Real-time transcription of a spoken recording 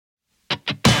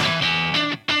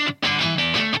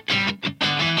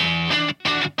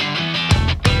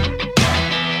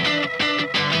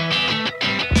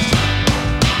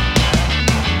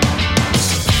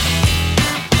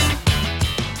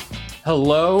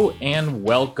Hello and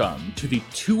welcome to the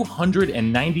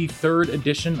 293rd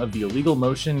edition of the Illegal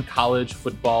Motion College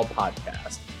Football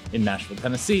Podcast. In Nashville,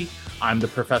 Tennessee, I'm the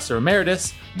Professor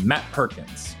Emeritus, Matt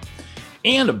Perkins.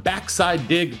 And a backside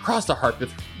dig across the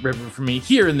Harpeth River for me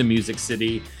here in the Music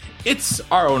City, it's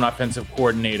our own offensive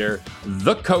coordinator,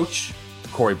 the coach,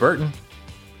 Corey Burton.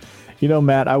 You know,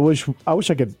 Matt, I wish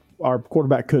our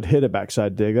quarterback could hit a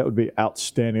backside dig. That would be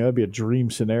outstanding. That would be a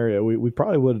dream scenario. We'd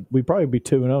probably be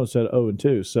 2-0 instead of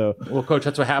 0-2. So, well, coach,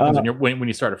 that's what happens when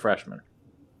you start a freshman.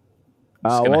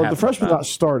 Well, the freshman's not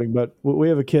starting, but we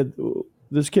have a kid.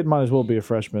 This kid might as well be a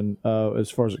freshman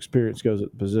as far as experience goes at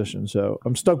the position. So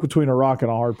I'm stuck between a rock and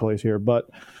a hard place here.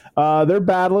 But they're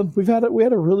battling. We had a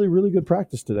really, really good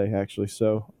practice today, actually.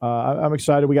 So I'm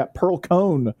excited. We got Pearl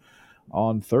Cone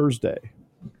on Thursday.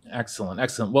 Excellent.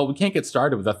 Well, we can't get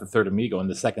started without the third amigo in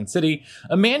the second city,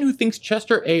 a man who thinks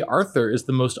Chester A. Arthur is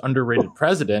the most underrated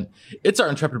president. It's our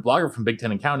intrepid blogger from Big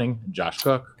Ten Accounting, Josh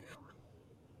Cook.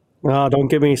 Don't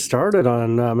get me started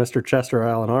on Mr. Chester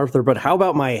Allen Arthur, but how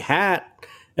about my hat,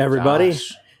 everybody?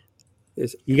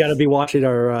 You got to be watching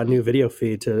our new video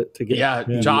feed to get. Yeah,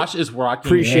 Josh is rocking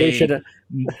appreciation.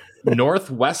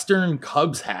 Northwestern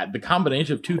Cubs hat, the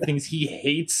combination of two things he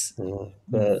hates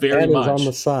very much. On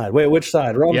the side. Wait, which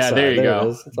side? Wrong side. There you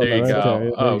go. There you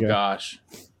go. Oh, gosh.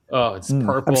 Oh, it's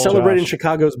purple. I'm celebrating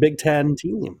Chicago's Big Ten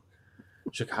team.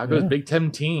 Chicago's Big Ten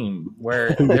team, where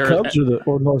the Cubs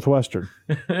or Northwestern.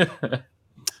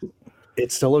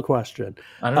 It's still a question.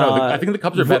 I don't know. I think the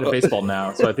Cubs are bad at baseball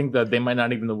now, so I think that they might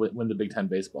not even win the Big Ten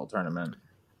baseball tournament.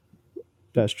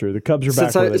 That's true. The Cubs are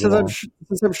back.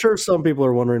 Since I'm sure some people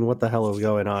are wondering what the hell is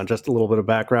going on, just a little bit of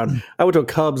background. I went to a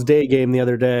Cubs day game the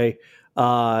other day.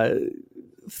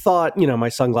 Thought, my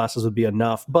sunglasses would be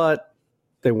enough, but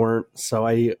they weren't. So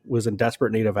I was in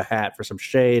desperate need of a hat for some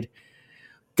shade.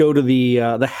 Go to the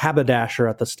haberdasher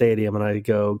at the stadium, and I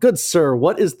go, "Good sir,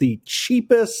 what is the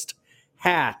cheapest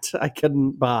hat I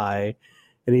can buy?"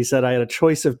 And he said I had a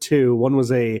choice of two. One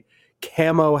was a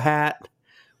camo hat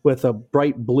with a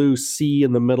bright blue C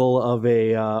in the middle of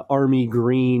a army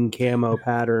green camo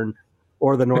pattern,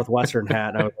 or the Northwestern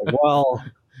hat. And I was like, well,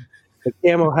 the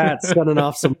camo hat's sending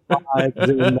off some vibes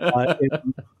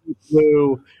in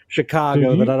blue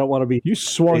Chicago that I don't want to be. You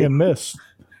swung and missed.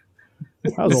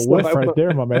 That was a whiff right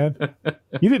there, my man.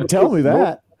 You didn't tell me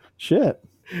that. Shit.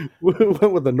 We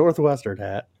went with the Northwestern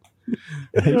hat.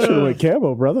 You should have went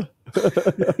camo, brother.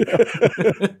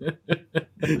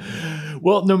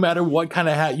 Well, no matter what kind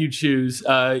of hat you choose,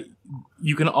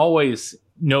 you can always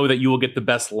know that you will get the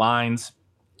best lines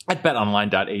at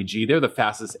betonline.ag. They're the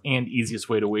fastest and easiest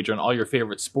way to wager on all your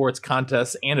favorite sports,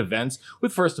 contests, and events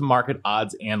with first-to-market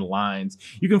odds and lines.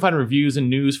 You can find reviews and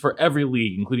news for every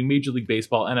league, including Major League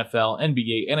Baseball, NFL,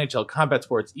 NBA, NHL, combat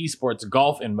sports, esports,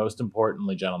 golf, and most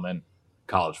importantly, gentlemen,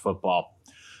 college football.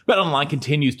 BetOnline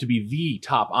continues to be the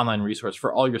top online resource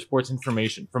for all your sports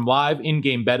information, from live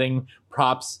in-game betting,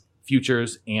 props,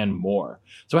 futures, and more.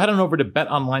 So head on over to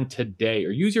BetOnline today or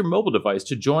use your mobile device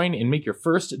to join and make your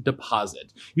first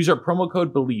deposit. Use our promo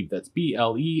code BELIEVE, that's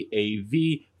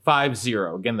BLEAV50.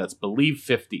 Again, that's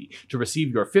BELIEVE50 to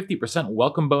receive your 50%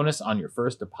 welcome bonus on your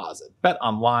first deposit.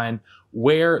 BetOnline,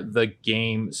 where the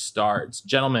game starts.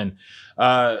 Gentlemen,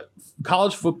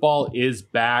 college football is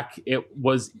back. It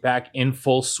was back in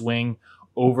full swing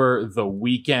over the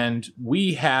weekend.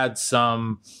 We had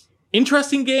some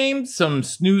interesting games, some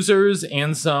snoozers,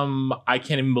 and some I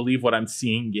can't even believe what I'm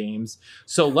seeing games.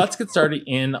 So let's get started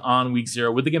in on week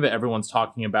 0 with the game that everyone's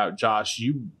talking about. Josh,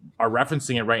 you are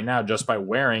referencing it right now just by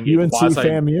wearing UNC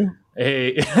FAMU.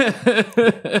 Hey,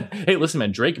 hey, listen,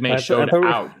 man, Drake May showed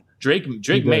out. Drake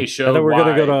May showed. I thought we're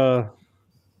going to go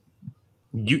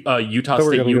to Utah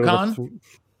State, UConn.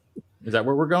 Is that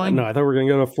where we're going? No, I thought we were going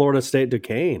to go to Florida State,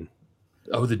 Duquesne.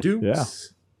 Oh, the Dukes. Yeah,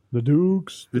 the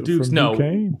Dukes. No,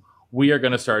 Duquesne. We are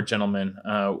going to start, gentlemen,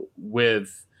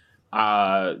 with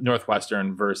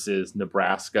Northwestern versus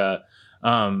Nebraska.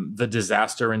 The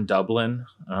disaster in Dublin.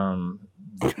 I'm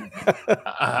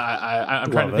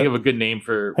trying to think of a good name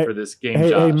for this game.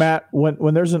 Hey, Matt,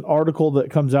 when there's an article that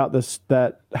comes out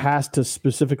that has to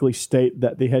specifically state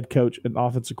that the head coach and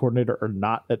offensive coordinator are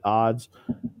not at odds,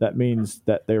 that means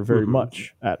that they're very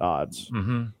much at odds.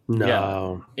 Mm-hmm. No.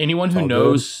 Yeah. Anyone who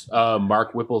knows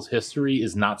Mark Whipple's history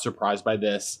is not surprised by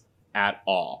this at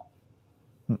all.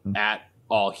 Mm-mm. At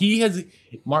all.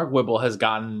 Mark Whipple has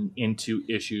gotten into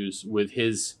issues with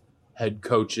his head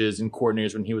coaches and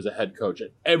coordinators when he was a head coach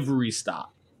at every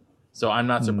stop. So I'm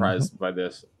not surprised by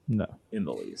this in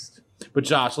the least. But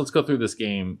Josh, let's go through this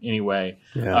game anyway.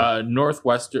 Yeah.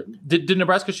 Northwestern, did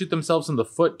Nebraska shoot themselves in the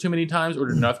foot too many times, or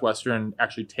did Northwestern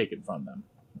actually take it from them?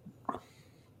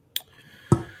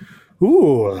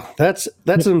 Ooh, that's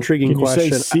an intriguing question.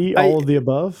 You say C, all of the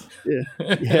above?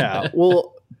 Yeah.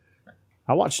 Well,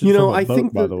 I watched it from a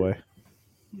boat, by the way.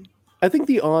 I think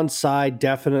the onside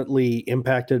definitely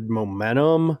impacted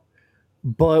momentum,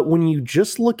 but when you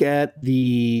just look at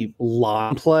the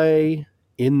line play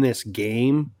in this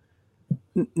game,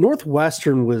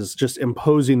 Northwestern was just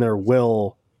imposing their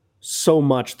will so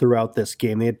much throughout this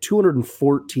game. They had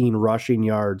 214 rushing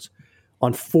yards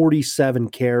on 47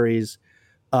 carries.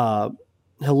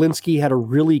 Helinski had a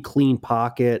really clean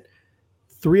pocket,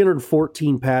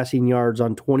 314 passing yards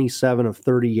on 27 of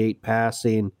 38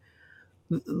 passing.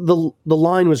 The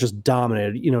line was just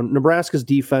dominated. Nebraska's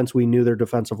defense, we knew their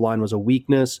defensive line was a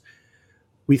weakness.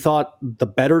 We thought the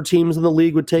better teams in the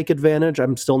league would take advantage.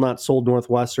 I'm still not sold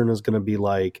Northwestern is going to be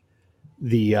like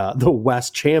the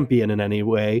West champion in any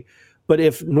way. But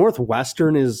if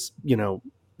Northwestern is,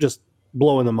 just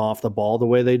blowing them off the ball the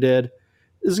way they did,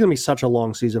 this is going to be such a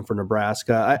long season for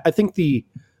Nebraska. I think the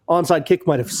onside kick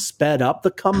might have sped up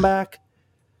the comeback,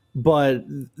 but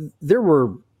there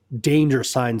were danger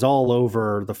signs all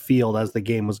over the field as the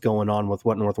game was going on with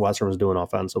what Northwestern was doing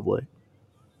offensively.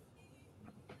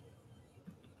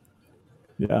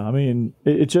 Yeah, I mean,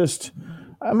 I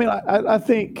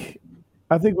think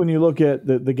when you look at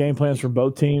the game plans for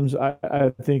both teams,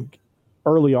 I think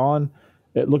early on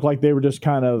it looked like they were just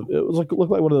looked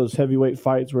like one of those heavyweight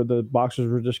fights where the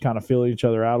boxers were just kind of feeling each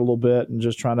other out a little bit and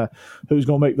just trying to who's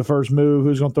going to make the first move,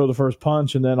 who's going to throw the first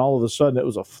punch, and then all of a sudden it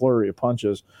was a flurry of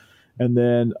punches, and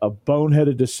then a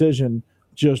boneheaded decision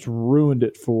just ruined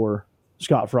it for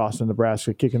Scott Frost in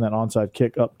Nebraska, kicking that onside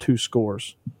kick up 2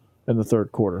 scores in the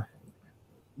third quarter.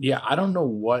 Yeah, I don't know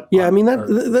what. Yeah, I mean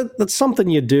that's something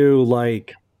you do.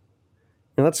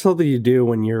 That's something you do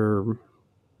when you're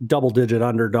double-digit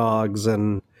underdogs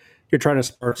and you're trying to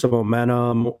spark some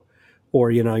momentum,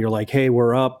 or you're like, hey,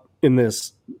 we're up in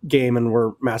this game and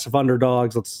we're massive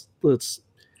underdogs. Let's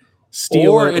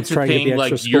steal or it. Let's it's try a and thing get the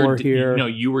like extra score here.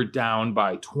 You were down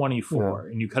by 24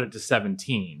 and you cut it to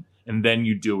 17, and then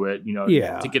you do it,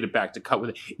 to get it back to cut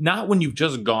with it. Not when you've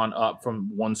just gone up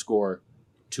from 1 score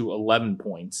to 11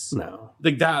 points. No,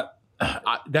 like that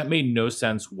made no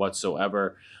sense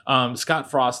whatsoever. Scott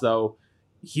Frost, though,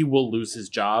 he will lose his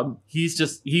job.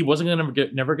 He wasn't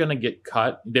never going to get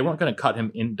cut. They weren't going to cut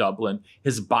him in Dublin.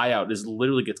 His buyout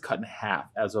literally gets cut in half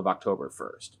as of October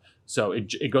 1st. So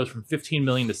it goes from $15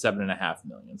 million to $7.5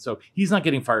 million. So he's not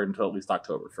getting fired until at least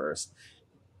October 1st.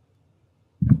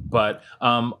 But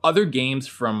other games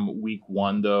from week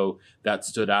 1, though, that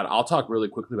stood out. I'll talk really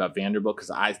quickly about Vanderbilt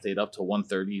because I stayed up till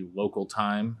 1:30 local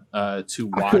time to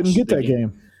watch. I couldn't get that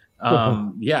game.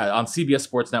 Yeah, on CBS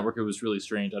Sports Network, it was really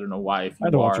strange. I don't know why.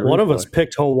 One of us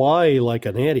picked Hawaii like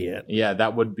an idiot. Yeah,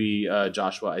 that would be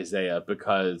Joshua Isaiah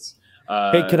because.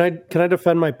 Hey, can I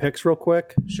defend my picks real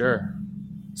quick? Sure.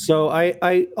 So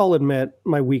I'll admit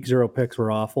my week 0 picks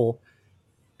were awful.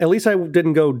 At least I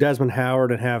didn't go Desmond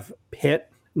Howard and have Pitt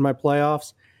in my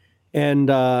playoffs. And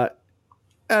I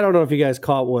don't know if you guys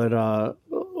caught what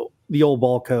the old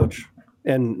ball coach,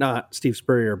 and not Steve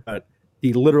Spurrier, but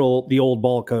the old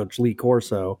ball coach, Lee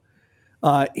Corso,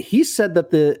 he said that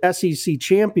the SEC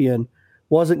champion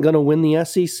wasn't going to win the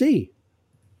SEC.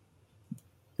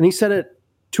 And he said it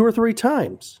 2 or 3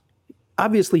 times.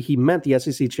 Obviously, he meant the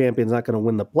SEC champion's not going to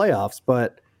win the playoffs,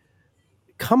 but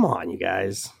come on, you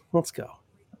guys. Let's go.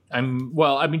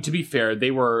 To be fair,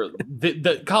 they were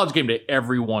the college game day.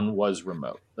 Everyone was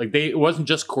remote. It wasn't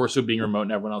just Corso being remote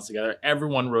and everyone else together.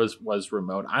 Everyone was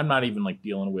remote. I'm not even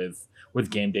dealing with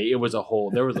game day. There was a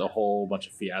whole bunch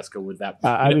of fiasco with that.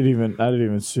 I didn't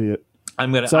even see it. Are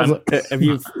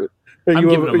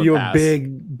you a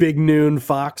big noon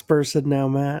Fox person now,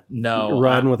 Matt? No, you're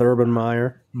riding with Urban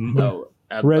Meyer. No.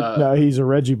 No, he's a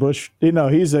Reggie Bush. He's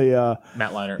a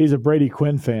Matt Leinart. He's a Brady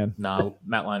Quinn fan. No,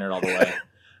 Matt Leinart all the way.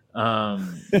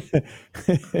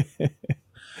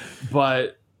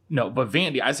 But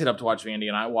Vandy, I stayed up to watch Vandy,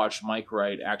 and I watched Mike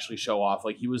Wright actually show off.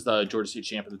 He was the Georgia State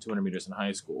champ of the 200 meters in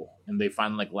high school, and they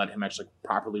finally let him actually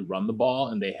properly run the ball,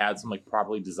 and they had some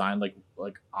properly designed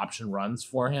option runs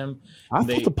for him. I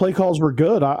thought the play calls were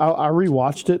good. I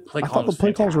rewatched it. I thought the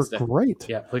play calls were great.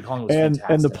 Yeah, play calling was fantastic.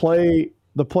 And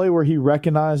the play where he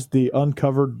recognized the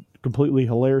completely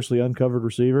hilariously uncovered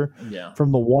receiver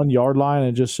from the 1 yard line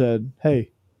and just said,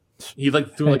 "Hey." He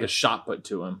threw a shot put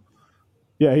to him.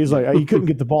 Yeah, he's he couldn't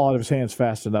get the ball out of his hands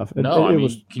fast enough.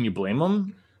 Can you blame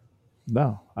him?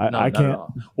 No, I can't.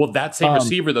 Well, that same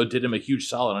receiver, though, did him a huge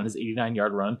solid on his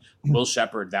 89-yard run. Will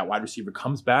Shepard, that wide receiver,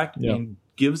 comes back and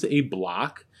gives a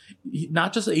block,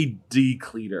 not just a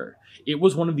decleater. It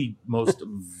was one of the most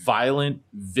violent,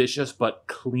 vicious, but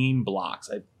clean blocks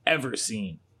I've ever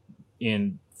seen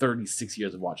in 36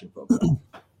 years of watching football.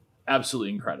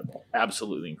 Absolutely incredible.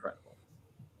 Absolutely incredible.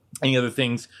 Any other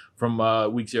things from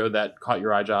week 0 that caught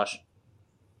your eye, Josh?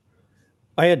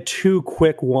 I had 2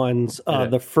 quick ones.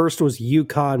 The first was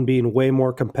UConn being way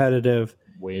more competitive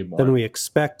than we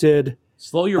expected.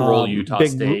 Slow your roll, Utah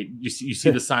State. You see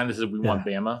the sign that says we want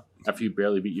Bama after you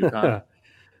barely beat UConn?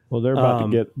 Well, they're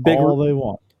about to get all they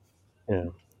want.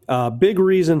 Yeah. Big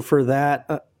reason for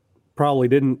that. Probably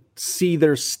didn't see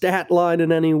their stat line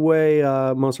in any way.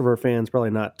 Most of our fans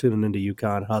probably not tuning into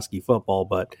UConn Husky football,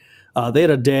 but they had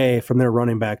a day from their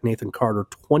running back, Nathan Carter,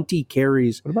 20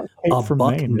 carries,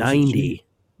 $190.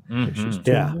 Mm-hmm.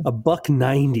 Yeah,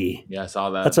 $190. Yeah, I saw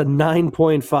that. That's a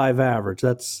 9.5 average.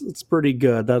 That's pretty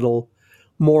good. That'll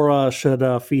Mora should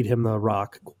feed him the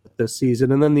rock this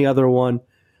season. And then the other one,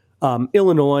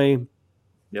 Illinois,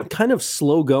 kind of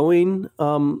slow going,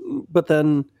 but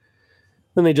then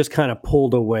they just kind of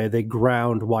pulled away. They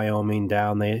ground Wyoming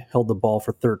down. They held the ball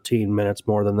for 13 minutes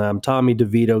more than them. Tommy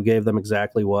DeVito gave them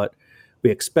exactly what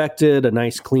we expected. A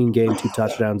nice, clean game, 2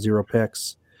 touchdowns, 0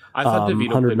 picks. I thought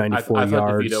DeVito 194 yards.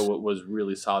 yards. DeVito was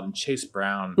really solid. And Chase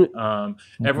Brown.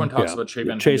 Everyone talks about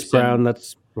Trayvon Chase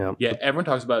Henderson. Brown, everyone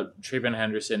talks about Trayvon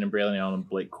Henderson and Braylon Allen and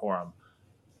Blake Corum.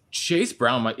 Chase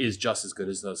Brown is just as good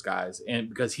as those guys, and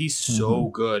because he's so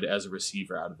good as a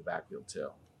receiver out of the backfield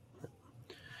too.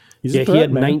 He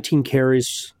had 19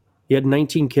 carries. He had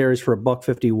 19 carries for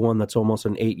 $151. That's almost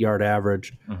an 8-yard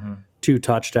average. 2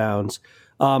 touchdowns.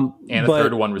 And a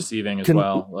third one receiving as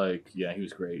well. He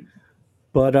was great.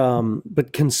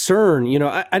 But concern,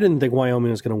 I didn't think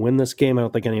Wyoming was going to win this game. I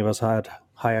don't think any of us had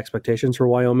high expectations for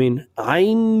Wyoming.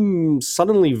 I'm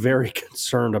suddenly very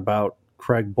concerned about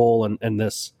Craig Bohl and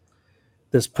this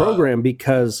program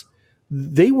because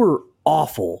they were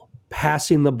awful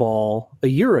passing the ball a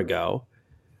year ago.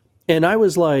 And I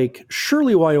was like,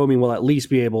 surely Wyoming will at least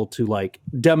be able to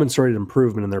demonstrate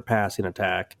improvement in their passing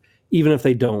attack, even if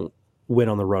they don't win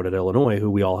on the road at Illinois, who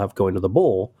we all have going to the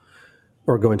bowl.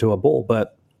 Or going to a bowl,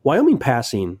 but Wyoming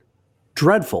passing,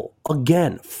 dreadful.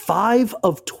 Again, 5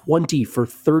 of 20 for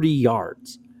 30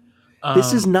 yards.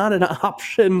 This is not an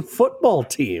option football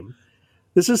team.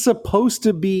 This is supposed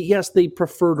to be, yes, they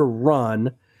prefer to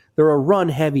run. They're a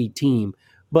run-heavy team,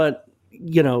 but,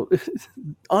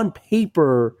 on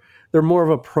paper, they're more of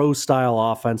a pro-style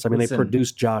offense. I mean, they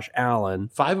produced Josh Allen.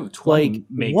 5 of 20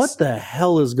 makes... What the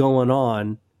hell is going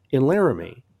on in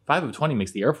Laramie? 5 of 20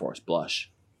 makes the Air Force blush.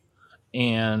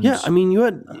 And yeah, I mean, you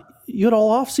had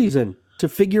all off season to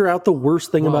figure out the worst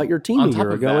thing about your team a year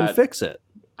ago and fix it.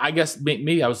 I guess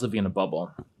maybe I was living in a bubble.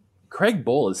 Craig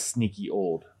Bohl is sneaky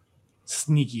old.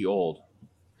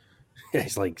 Yeah,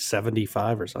 he's like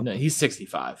 75 or something. No, he's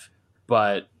 65,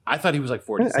 but I thought he was like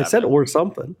 47. I said or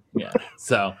something. Yeah.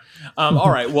 So, all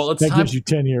right. Well, that gives you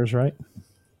 10 years, right?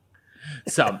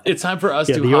 So it's time for us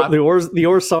to the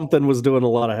or something was doing a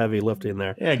lot of heavy lifting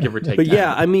there. Yeah, give or take. But 10.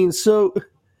 Yeah, I mean, so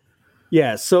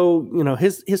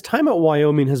his time at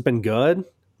Wyoming has been good.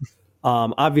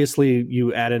 Obviously,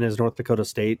 you add in his North Dakota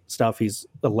State stuff. He's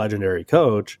a legendary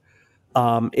coach.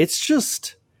 It's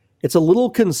a little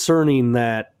concerning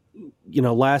that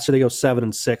last year they go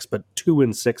 7-6, but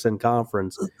 2-6 in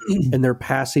conference, and their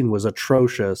passing was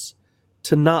atrocious.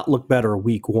 To not look better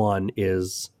week 1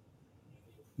 is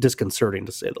disconcerting,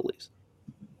 to say the least.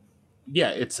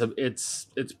 Yeah, it's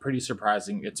pretty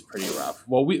surprising. It's pretty rough.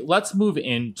 Well, let's move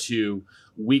into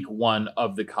week 1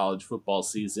 of the college football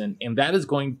season, and that is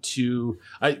going to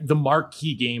the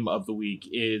marquee game of the week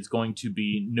is going to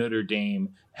be Notre Dame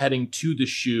heading to the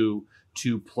Shoe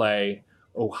to play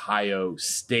Ohio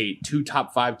State. 2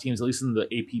 top 5 teams, at least in the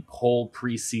AP poll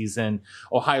preseason.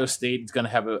 Ohio State is going to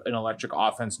have an electric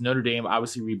offense. Notre Dame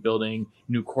obviously rebuilding,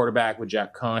 new quarterback with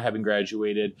Jack Cohn having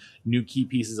graduated, new key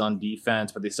pieces on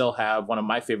defense, but they still have one of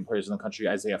my favorite players in the country,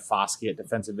 Isaiah Foskey at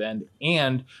defensive end,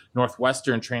 and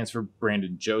Northwestern transfer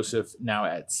Brandon Joseph now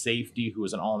at safety, who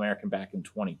was an All-American back in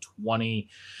 2020.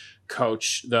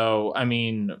 Coach, though, I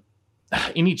mean,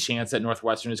 any chance that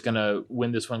Northwestern is going to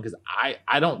win this one? Because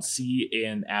I don't see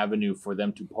an avenue for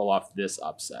them to pull off this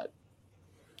upset.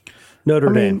 Notre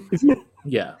Dame.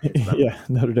 Yeah,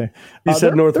 Notre Dame. You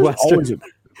said Northwestern.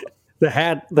 The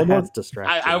hat's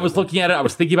distracting. I was looking at it. I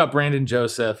was thinking about Brandon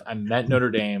Joseph. I meant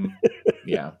Notre Dame.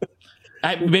 Yeah.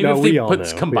 Maybe if they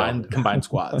put combined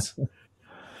squads.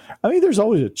 I mean, there's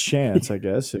always a chance, I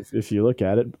guess, if you look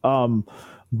at it.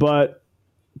 But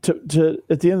to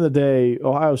at the end of the day,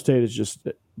 Ohio State is just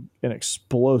an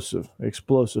explosive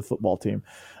football team.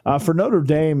 For Notre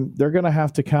Dame, they're going to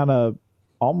have to kind of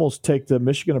almost take the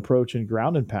Michigan approach and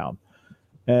ground and pound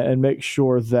and make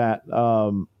sure that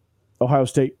Ohio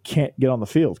State can't get on the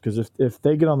field, because if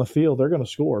they get on the field, they're going to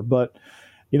score. But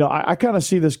I kind of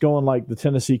see this going like the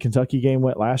Tennessee-Kentucky game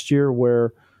went last year,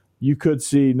 where you could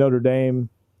see Notre Dame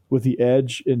with the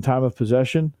edge in time of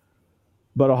possession,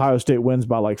 but Ohio State wins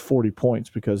by like 40 points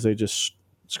because they just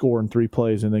score in 3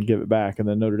 plays and then give it back, and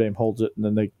then Notre Dame holds it, and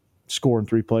then they score in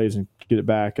 3 plays and get it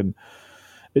back, and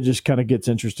it just kind of gets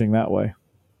interesting that way.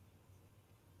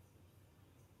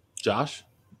 Josh?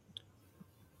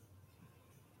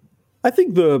 I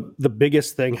think the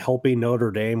biggest thing helping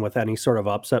Notre Dame with any sort of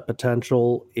upset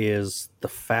potential is the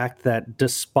fact that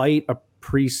despite a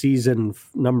preseason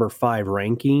number 5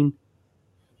 ranking,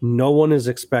 no one is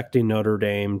expecting Notre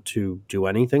Dame to do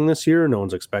anything this year. No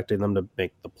one's expecting them to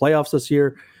make the playoffs this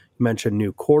year. You mentioned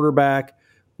new quarterback.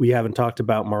 We haven't talked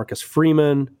about Marcus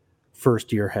Freeman,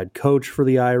 first-year head coach for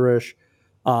the Irish.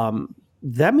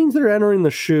 That means they're entering the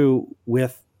shoe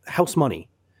with house money.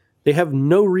 They have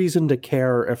no reason to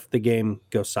care if the game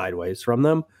goes sideways from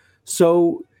them.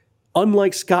 So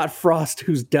unlike Scott Frost,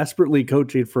 who's desperately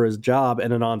coaching for his job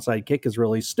and an onside kick is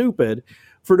really stupid,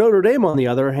 for Notre Dame, on the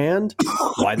other hand,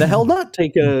 why the hell not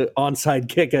take an onside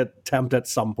kick attempt at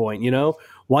some point,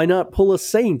 Why not pull a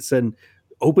Saints and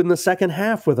open the second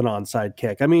half with an onside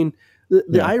kick? I mean,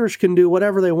 the Irish can do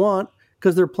whatever they want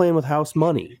because they're playing with house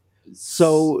money.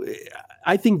 So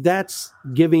I think that's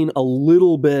giving a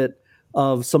little bit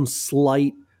of some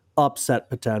slight upset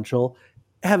potential.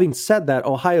 Having said that,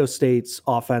 Ohio State's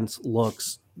offense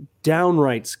looks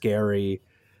downright scary.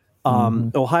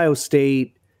 Ohio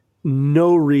State,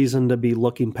 no reason to be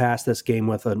looking past this game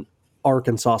with an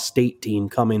Arkansas State team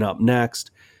coming up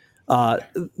next.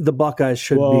 The Buckeyes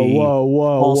should be.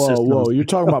 Whoa! You're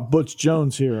talking about Butch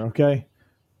Jones here, okay?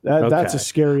 That's a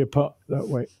scary opponent.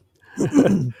 Wait.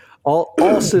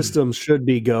 all systems should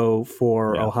be go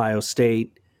for Ohio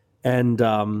State. And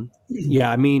I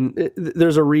mean,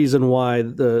 there's a reason why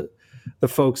the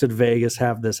folks at Vegas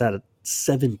have this at a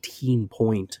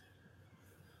 17-point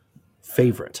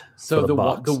favorite. So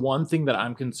the one thing that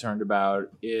I'm concerned about,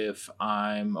 if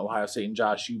I'm Ohio State, and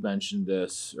Josh, you mentioned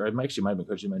this, or actually might have been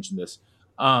Coach, you mentioned this,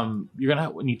 you're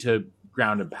gonna need to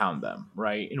ground and pound them,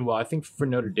 right? And I think for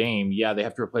Notre Dame, they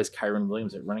have to replace Kyron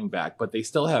Williams at running back, but they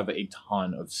still have a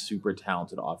ton of super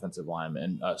talented offensive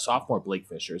linemen. Sophomore Blake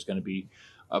Fisher is going to be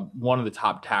one of the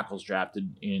top tackles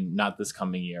drafted in not this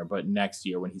coming year, but next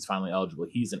year when he's finally eligible.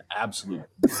 He's an absolute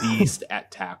beast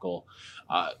at tackle.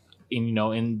 And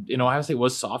Ohio State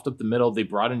was soft up the middle. They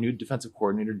brought a new defensive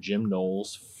coordinator, Jim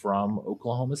Knowles, from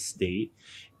Oklahoma State.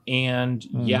 And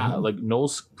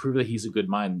Knowles proved that he's a good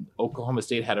mind. Oklahoma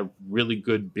State had a really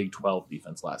good Big 12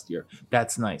 defense last year.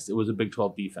 That's nice. It was a Big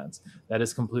 12 defense. That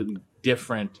is completely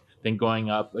different than going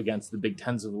up against the Big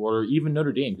Tens of the world, or even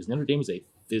Notre Dame, because Notre Dame is a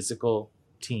physical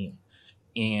team.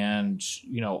 And,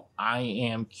 I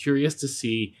am curious to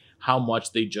see how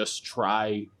much they just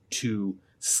try to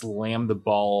slam the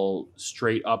ball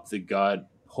straight up the gut,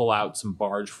 pull out some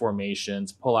barge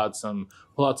formations, pull out some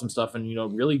stuff,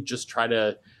 and really just try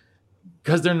to,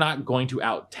 because they're not going to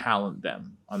out talent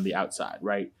them on the outside,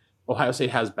 right? Ohio State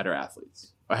has better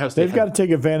athletes. They've got to take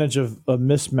advantage of a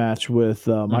mismatch with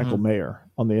Michael Mayer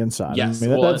on the inside. Yes, I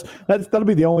mean, that'll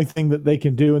be the only thing that they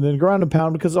can do, and then ground and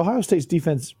pound, because Ohio State's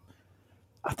defense,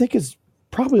 I think, is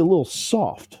probably a little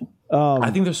soft. I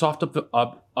think they're soft up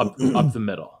the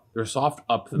middle. They're soft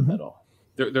up the middle.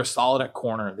 They're solid at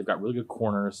corner. They've got really good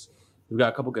corners. They've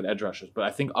got a couple good edge rushers, but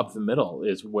I think up the middle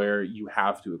is where you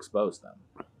have to expose them.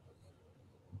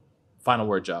 Final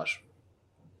word, Josh.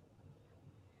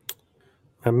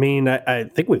 I mean, I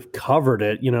think we've covered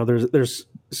it. There's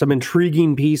some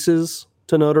intriguing pieces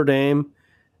to Notre Dame,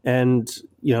 and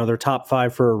they're top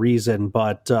 5 for a reason.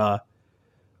 But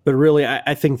really,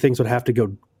 I think things would have to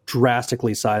go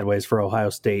drastically sideways for Ohio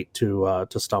State to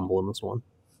stumble in this one.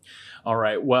 All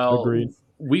right. Well, agreed.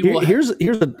 Here's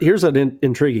an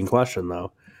intriguing question,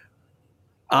 though.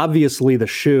 Obviously, the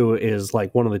shoe is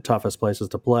like one of the toughest places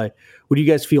to play. Would you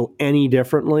guys feel any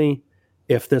differently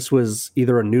if this was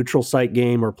either a neutral site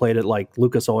game or played at like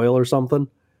Lucas Oil or something,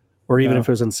 or even if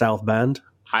it was in South Bend?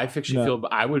 I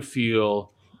would feel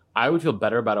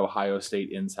better about Ohio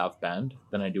State in South Bend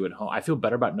than I do at home. I feel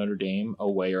better about Notre Dame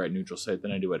away or at neutral site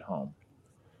than I do at home,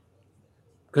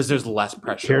 because there's less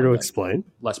pressure. Care to explain?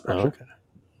 Less pressure. Oh, okay.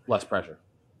 Less pressure.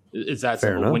 It's that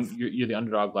Fair simple. enough. When you're the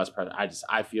underdog, less pressure.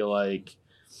 I feel like,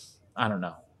 I don't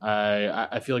know.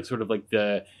 I feel like sort of like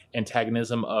the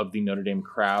antagonism of the Notre Dame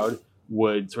crowd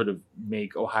would sort of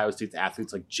make Ohio State's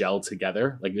athletes like gel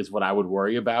together, like is what I would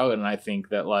worry about. And I think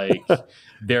that like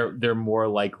they're more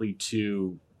likely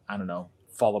to, I don't know,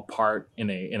 fall apart in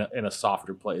a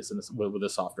softer place with a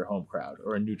softer home crowd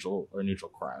or a neutral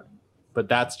crowd. But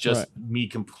that's just me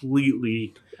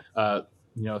completely,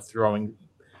 throwing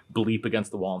bleep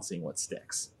against the wall and seeing what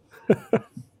sticks.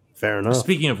 Fair enough.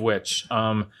 Speaking of which,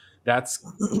 that's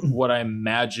what I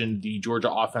imagine the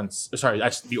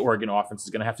the Oregon offense is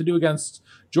going to have to do against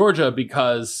Georgia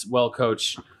because, well,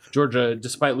 Coach, Georgia,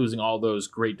 despite losing all those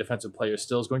great defensive players,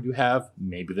 still is going to have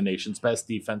maybe the nation's best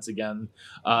defense again,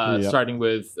 starting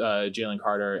with Jalen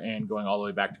Carter and going all the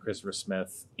way back to Christopher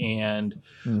Smith. And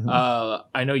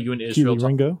I know you and Israel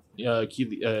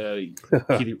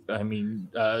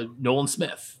Nolan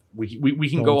Smith. We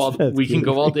can go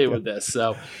all day with this.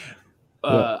 So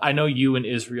I know you and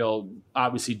Israel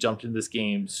obviously jumped into this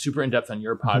game super in depth on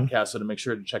your podcast. So to make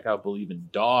sure to check out Believe in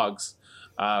Dogs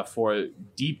for a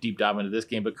deep dive into this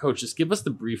game. But Coach, just give us the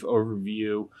brief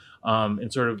overview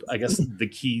and sort of, I guess, the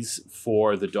keys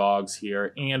for the Dogs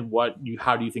here, and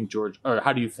how do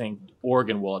you think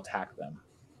Oregon will attack them?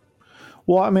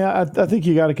 Well, I mean, I think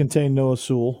you got to contain Noah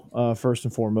Sewell first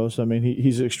and foremost. I mean,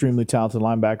 he's an extremely talented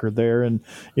linebacker there, and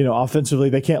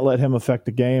offensively they can't let him affect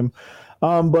the game.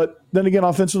 But then again,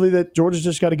 offensively, that Georgia's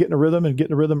just got to get in a rhythm and get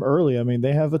in a rhythm early. I mean,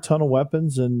 they have a ton of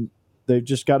weapons, and they've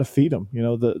just got to feed them.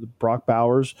 The Brock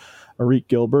Bowers, Arik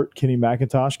Gilbert, Kenny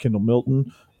McIntosh, Kendall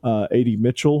Milton, A.D.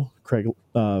 Mitchell, Craig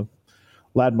Lad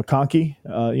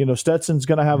McConkey. Stetson's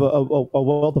going to have a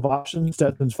wealth of options.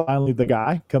 Stetson's finally the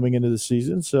guy coming into the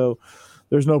season, so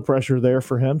there's no pressure there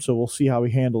for him. So we'll see how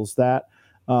he handles that.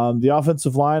 The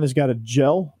offensive line has got to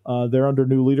gel. They're under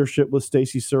new leadership with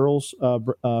Stacy Searles,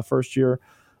 first year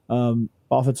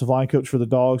offensive line coach for the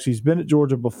Dogs. He's been at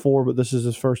Georgia before, but this is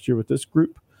his first year with this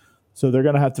group. So they're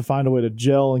going to have to find a way to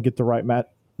gel and get the right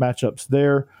matchups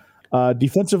there.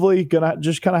 Defensively, going to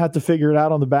just kind of have to figure it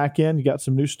out on the back end. You got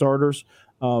some new starters.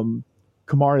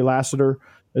 Kamari Lassiter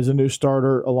is a new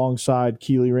starter alongside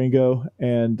Keely Ringo,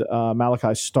 and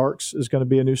Malachi Starks is going to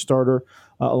be a new starter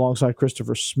alongside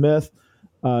Christopher Smith.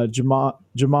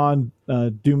 Jamon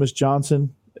Dumas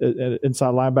Johnson,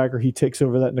 inside linebacker, he takes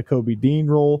over that Nakobe Dean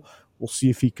role. We'll see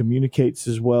if he communicates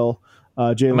as well.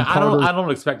 Jalen Carter. I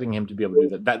don't expecting him to be able to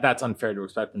do that. That's unfair to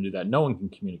expect him to do that. No one can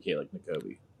communicate like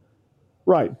Nakobe.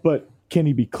 Right, but can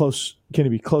he be close? Can he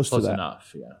be close to that? Close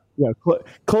enough, yeah. Yeah,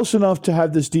 close enough to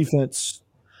have this defense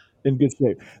in good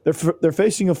shape. They're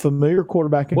facing a familiar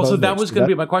quarterback. So that was going to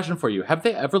be my question for you. Have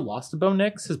they ever lost to Bo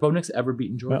Nix? Has Bo Nix ever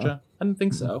beaten Georgia? No. I don't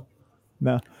think so.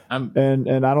 No,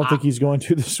 and I don't think he's going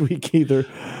to this week either.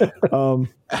 For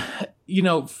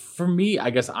me, I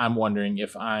guess I'm wondering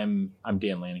if I'm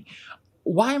Dan Lanning.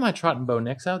 Why am I trotting Bo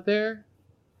Nix out there?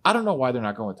 I don't know why they're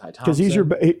not going with Ty Thompson. Because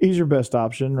he's your best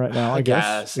option right now. I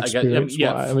guess.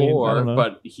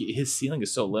 But his ceiling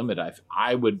is so limited.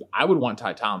 I would want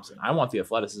Ty Thompson. I want the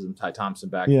athleticism of Ty Thompson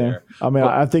back there. I mean,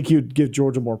 I think you'd give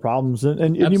Georgia more problems,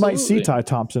 and you might see Ty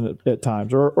Thompson at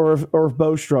times, or if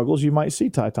Bo struggles, you might see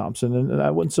Ty Thompson, and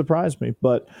that wouldn't surprise me.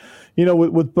 But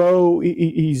with Bo,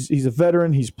 he's a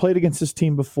veteran. He's played against this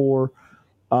team before.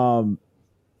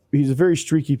 He's a very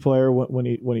streaky player. When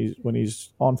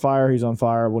he's on fire, he's on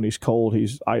fire. When he's cold,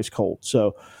 he's ice cold.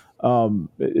 So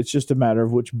it's just a matter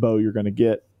of which Bo you're going to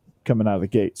get coming out of the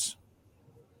gates.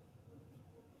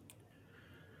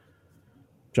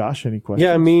 Josh, any questions?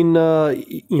 Yeah, I mean, I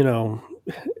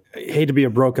hate to be a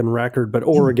broken record, but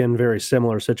Oregon, very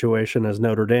similar situation as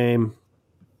Notre Dame.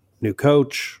 New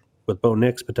coach with Bo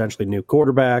Nix, potentially new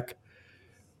quarterback.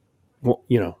 Well,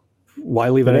 why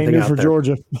leave anything out for there?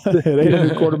 Georgia? It ain't a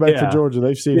new quarterback for Georgia.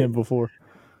 They've seen him before.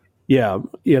 Yeah,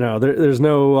 there's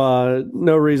no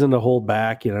reason to hold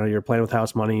back. You're playing with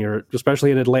house money. You're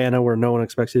especially in Atlanta where no one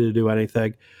expects you to do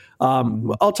anything.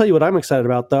 I'll tell you what I'm excited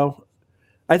about, though.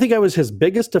 I think I was his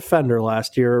biggest defender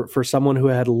last year for someone who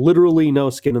had literally no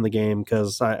skin in the game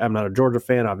because I'm not a Georgia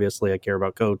fan. Obviously, I care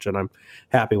about Coach, and I'm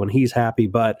happy when he's happy.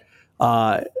 But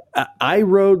I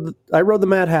rode the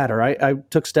Mad Hatter. I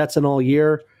took Stetson all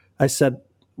year. I said,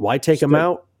 why take him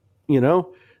out? His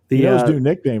new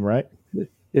nickname, right?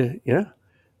 Yeah.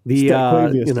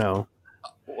 The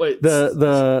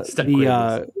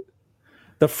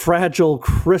fragile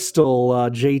crystal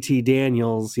JT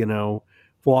Daniels,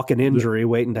 walking injury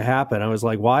waiting to happen. I was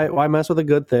like, why mess with a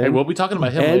good thing? Hey, we'll be talking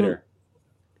about him later.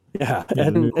 Yeah.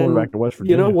 And the new quarterback to West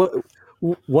Virginia.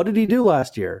 What did he do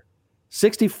last year?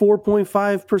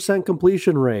 64.5%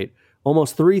 completion rate.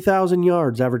 Almost 3,000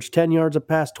 yards, averaged 10 yards a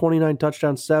pass, 29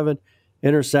 touchdowns, 7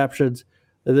 interceptions.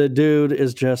 The dude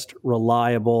is just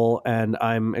reliable, and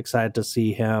I'm excited to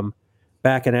see him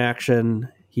back in action.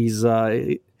 He's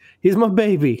my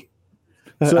baby.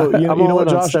 So you know what,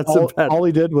 Josh? All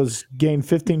he did was gain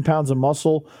 15 pounds of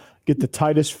muscle, get the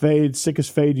tightest fade,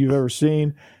 sickest fade you've ever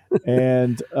seen,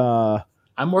 and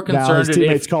I'm more concerned. Now his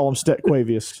teammates call him Stet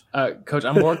Quavius. Coach,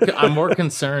 I'm more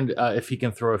concerned if he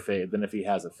can throw a fade than if he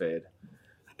has a fade.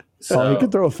 So, he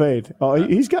could throw a fade.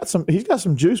 He's got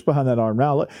some juice behind that arm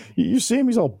now. You see him;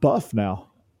 he's all buff now.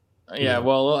 Yeah,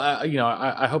 well,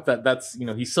 I hope that's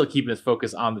he's still keeping his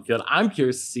focus on the field. I'm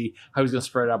curious to see how he's going to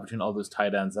spread it out between all those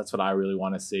tight ends. That's what I really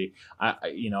want to see. I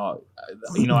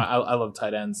love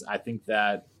tight ends. I think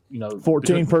that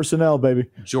 14 personnel, baby.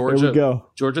 Georgia, there we go.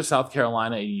 Georgia, South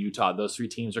Carolina, and Utah. Those three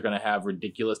teams are going to have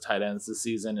ridiculous tight ends this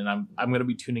season, and I'm going to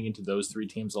be tuning into those three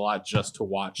teams a lot just to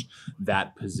watch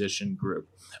that position group.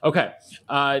 Okay,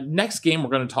 next game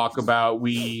we're going to talk about.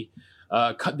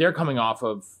 They're coming off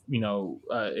of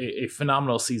a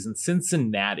phenomenal season.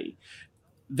 Cincinnati,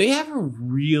 they have a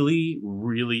really,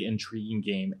 really intriguing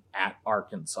game at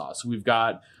Arkansas. So we've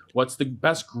got what's the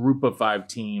best group of 5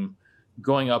 team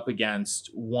going up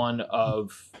against one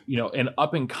of an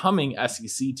up and coming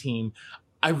SEC team.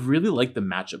 I really like the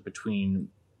matchup between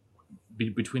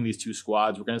these two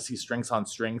squads. We're going to see strengths on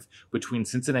strength between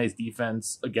Cincinnati's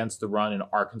defense against the run and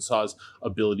Arkansas's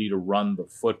ability to run the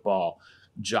football.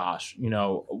 Josh,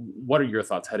 what are your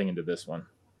thoughts heading into this one?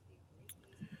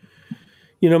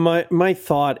 My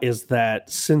thought is that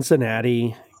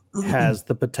Cincinnati has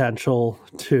the potential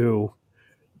to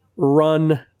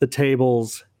run the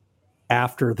tables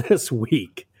after this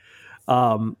week.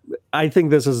 I think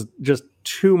this is just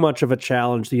too much of a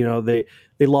challenge. They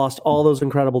lost all those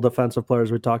incredible defensive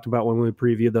players we talked about when we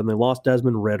previewed them. They lost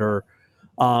Desmond Ridder.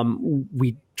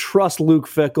 We trust Luke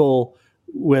Fickell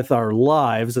with our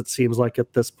lives, it seems like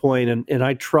at this point. And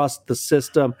I trust the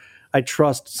system. I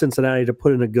trust Cincinnati to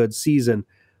put in a good season.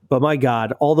 But my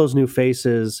God, all those new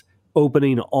faces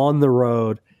opening on the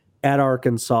road at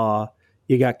Arkansas.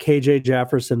 You got KJ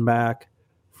Jefferson back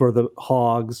for the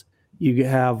Hogs. You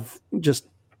have just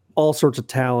all sorts of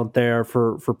talent there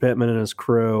for Pittman and his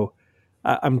crew.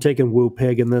 I'm taking Woo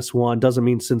Pig in this one. Doesn't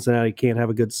mean Cincinnati can't have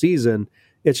a good season.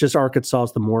 It's just Arkansas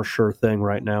is the more sure thing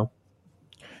right now.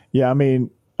 Yeah, I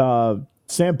mean,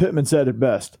 Sam Pittman said it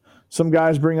best. Some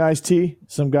guys bring iced tea,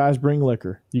 some guys bring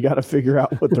liquor. You got to figure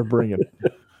out what they're bringing.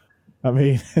 I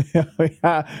mean,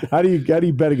 how do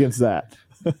you bet against that?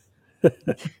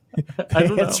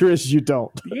 The answer is you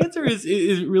don't. The answer is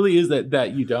it really is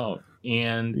that you don't,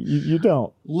 and you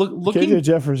don't. Looking, KJ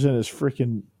Jefferson is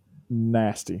freaking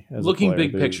nasty. Looking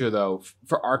big picture though,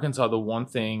 for Arkansas, the one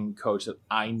thing, Coach, that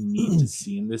I need to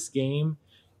see in this game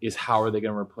is how are they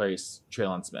going to replace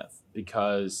Traylon Smith?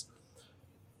 Because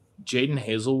Jaden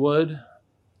Hazelwood,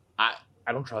 I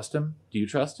don't trust him. Do you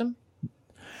trust him?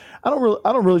 I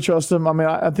don't really trust him. I mean,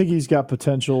 I think he's got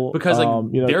potential because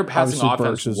their passing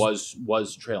offense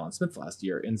was Traylon Smith last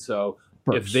year, and so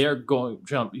Burks. If they're going,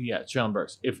 Traylon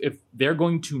Burks, if they're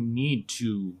going to need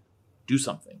to do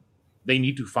something, they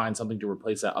need to find something to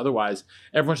replace that. Otherwise,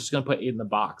 everyone's just going to put 8 in the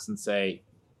box and say,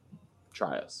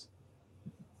 "Try us."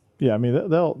 Yeah, I mean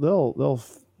they'll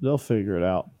figure it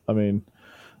out. I mean,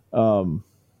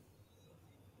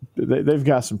 they've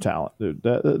got some talent, dude.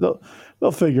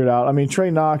 They'll figure it out. I mean,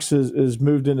 Trey Knox is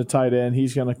moved into tight end.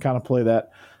 He's going to kind of play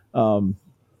that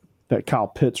Kyle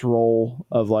Pitts role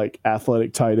of like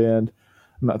athletic tight end.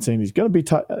 I'm not saying he's going to be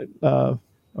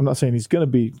I'm not saying he's going to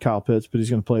be Kyle Pitts, but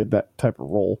he's going to play that type of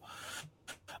role.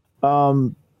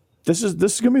 This is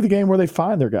going to be the game where they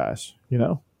find their guys,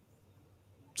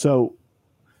 So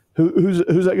who's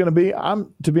that going to be? To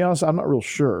be honest, I'm not real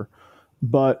sure,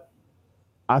 but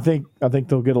I think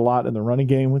they'll get a lot in the running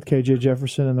game with KJ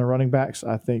Jefferson and the running backs.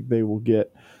 I think they will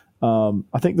get. I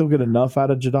think they'll get enough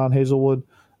out of Jadon Hazelwood,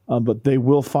 but they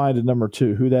will find a number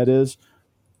 2. Who that is,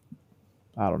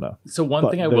 I don't know. So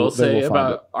one thing I will say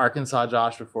about Arkansas,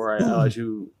 Josh, before I let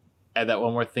you add that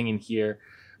one more thing in here,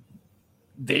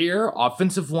 their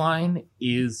offensive line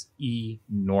is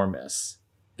enormous.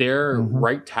 Their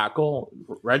right tackle,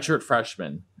 redshirt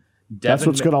freshman. That's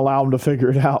what's going to allow them to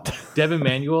figure it out. Devin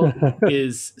Manuel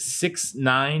is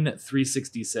 6'9",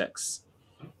 366.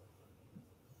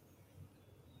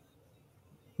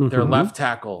 Their left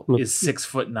tackle is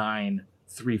 6'9",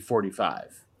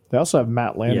 345. They also have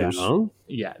Matt Landers.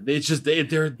 Yeah, it's just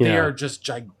they're just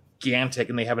gigantic,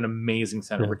 and they have an amazing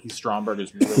center. Ricky Stromberg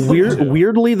is really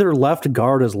weirdly their left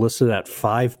guard is listed at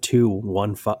 5'2",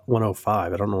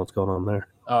 105. I don't know what's going on there.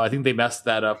 Oh, I think they messed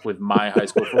that up with my high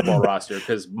school football roster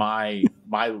because my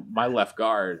left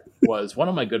guard was one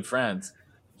of my good friends.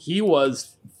 He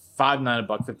was 5'9",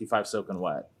 $155 soaking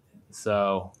wet.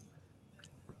 So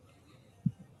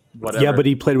whatever. Yeah, but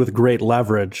he played with great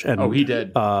leverage. And he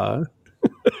did.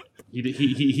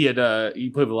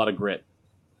 He played with a lot of grit.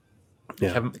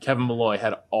 Yeah. Kevin Malloy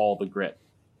had all the grit.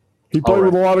 He played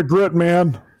with a lot of grit,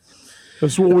 man.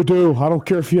 That's what we do. I don't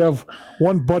care if you have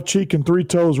one butt cheek and 3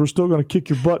 toes. We're still going to kick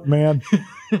your butt, man.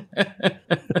 That's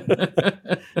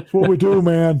what we do,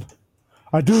 man.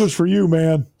 I do this for you,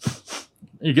 man.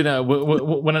 You're gonna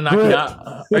when I knock you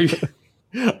out.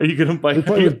 Are you gonna bite?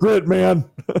 Play with grit, man.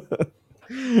 Are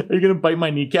you gonna bite my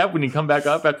kneecap when you come back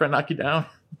up after I knock you down?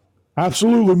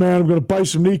 Absolutely, man. I'm gonna bite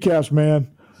some kneecaps,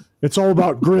 man. It's all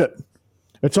about grit.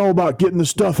 It's all about getting the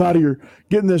stuff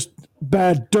getting this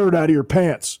bad dirt out of your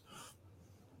pants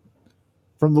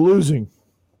from all the losing.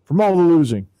 We're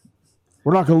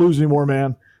not gonna lose anymore,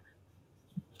 man.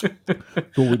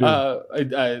 That's what we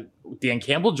do. Dan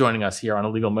Campbell joining us here on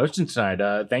Illegal Motion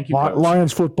tonight. Thank you, Coach.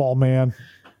 Lions football, man.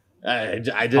 I'm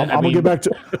gonna get back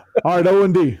to all right.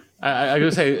 O&D. I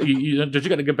gotta say, don't you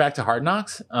got to get back to Hard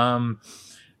Knocks?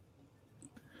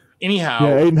 Anyhow,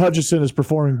 yeah. Aiden Hutchinson is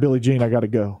performing Billie Jean. I gotta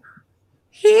go.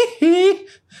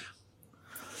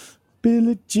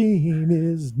 Billie Jean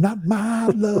is not my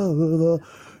lover.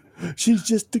 She's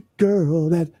just a girl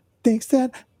that thinks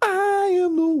that I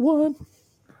am the one.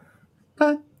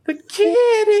 But the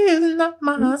kid is not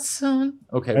my son.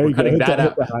 Okay, we're cutting that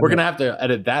out. We're gonna have to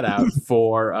edit that out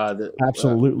for the.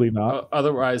 Absolutely not.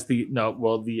 Otherwise, the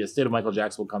estate of Michael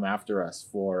Jackson will come after us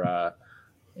for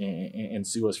and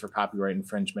sue us for copyright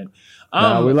infringement.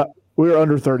 We're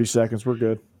under 30 seconds. We're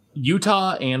good.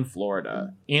 Utah and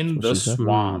Florida in the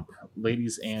swamp,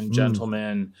 ladies and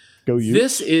gentlemen. Go Utes.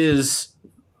 This is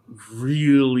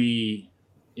really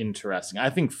interesting. I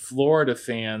think Florida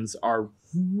fans are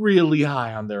really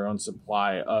high on their own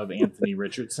supply of Anthony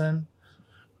Richardson.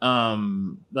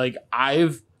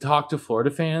 I've talked to Florida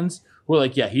fans who are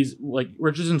like, yeah, he's like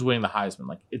Richardson's winning the Heisman.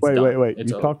 Like, it's wait.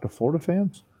 You talked to Florida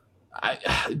fans?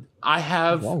 I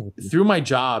have through my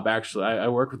job. Actually, I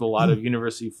work with a lot of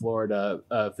University of Florida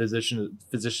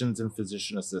physicians and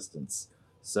physician assistants.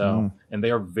 So, and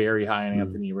they are very high on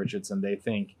Anthony Richardson. They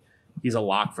think he's a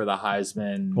lock for the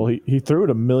Heisman. Well, he threw it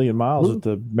 1,000,000 miles at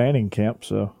the Manning camp.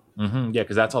 So, yeah,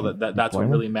 because that's all that's what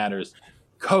really matters.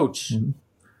 Coach,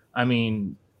 I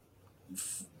mean,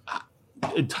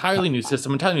 entirely new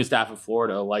system, entirely new staff of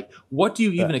Florida. Like, what do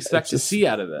you even expect to see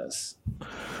out of this?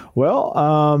 Well,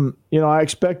 I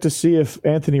expect to see if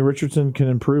Anthony Richardson can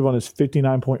improve on his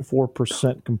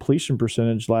 59.4% completion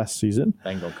percentage last season.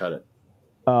 Bang, don't cut it.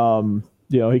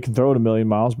 He can throw it 1,000,000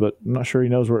 miles, but I'm not sure he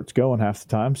knows where it's going half the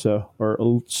time. So,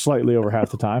 or slightly over half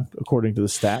the time, according to the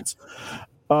stats.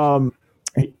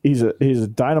 He's a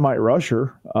dynamite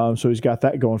rusher, so he's got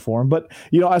that going for him. But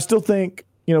I still think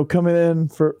coming in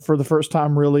for the first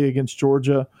time really against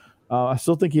Georgia, I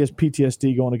still think he has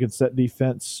PTSD going against that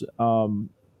defense.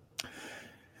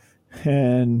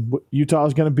 And Utah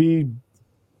is going to be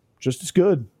just as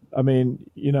good. I mean,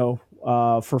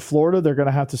 for Florida, they're going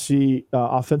to have to see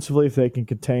offensively if they can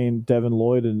contain Devin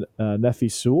Lloyd and Nephi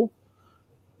Sewell.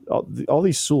 All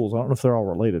these Sewells, I don't know if they're all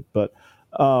related, but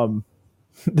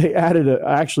they added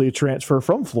a transfer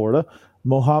from Florida,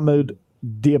 Mohamed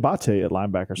Diabate at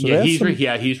linebacker. So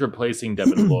he's replacing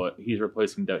Devin Lloyd.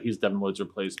 He's Devin Lloyd's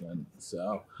replacement.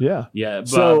 So yeah. But,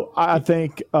 so I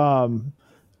think I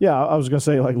was going to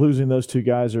say like losing those two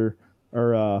guys are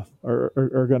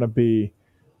going to be.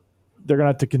 They're going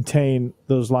to have to contain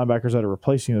those linebackers that are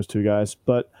replacing those two guys.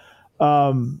 But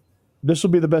this will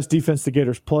be the best defense the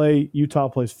Gators play. Utah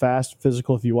plays fast,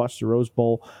 physical. If you watch the Rose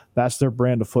Bowl, that's their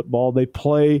brand of football. They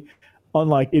play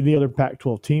unlike any other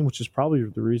Pac-12 team, which is probably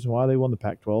the reason why they won the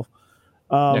Pac-12.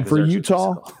 For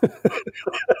Utah,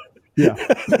 yeah.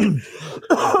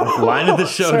 Line of the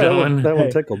show, gentlemen. That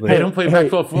one tickled me. They don't play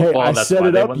Pac-12 football. I That's set why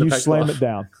it they up, won the you Pac-12. slam it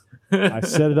down. I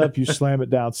set it up, you slam it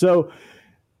down. So,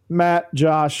 Matt,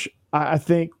 Josh, I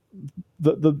think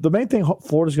the main thing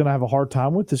Florida's going to have a hard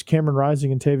time with is Cameron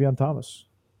Rising and Tavion Thomas.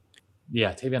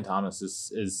 Yeah, Tavion Thomas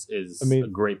is a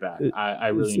great back. I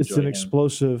really enjoy it's an him.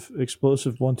 explosive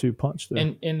 1-2 punch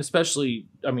there. And especially,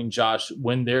 I mean, Josh,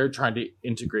 when they're trying to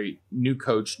integrate new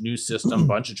coach, new system,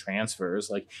 bunch of transfers,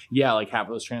 like half of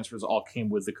those transfers all came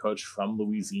with the coach from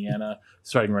Louisiana,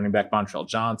 starting running back Montrell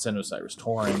Johnson, Osiris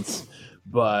Torrance,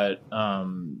 but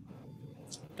Cameron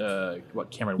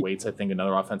Waits, I think,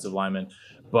 another offensive lineman.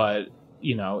 But,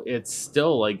 it's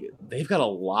still like they've got a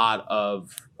lot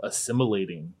of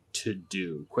assimilating to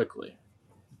do quickly.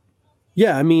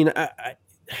 Yeah, I mean, I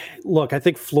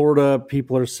think Florida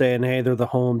people are saying, hey, they're the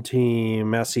home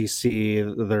team, SEC,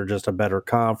 they're just a better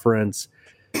conference.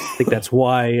 I think that's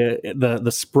why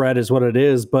the spread is what it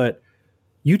is. But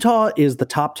Utah is the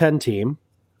top 10 team.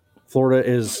 Florida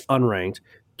is unranked.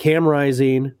 Cam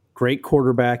Rising, great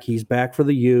quarterback. He's back for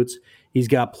the Utes. He's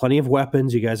got plenty of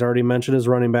weapons. You guys already mentioned his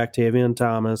running back, Tavion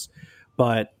Thomas.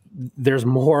 But there's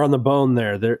more on the bone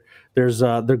there. There's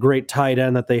the great tight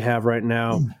end that they have right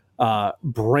now,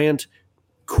 Brant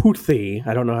Kuthi.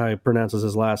 I don't know how he pronounces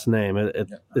his last name.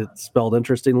 It's spelled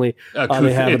interestingly.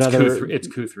 It's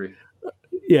Kuthry.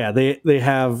 Yeah, they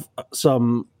have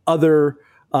some other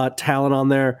talent on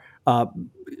there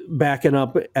backing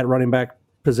up at running back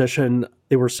position.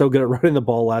 They were so good at running the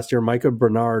ball last year. Micah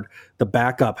Bernard, the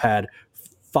backup, had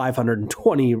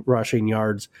 520 rushing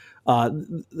yards.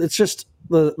 It's just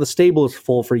the stable is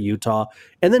full for Utah.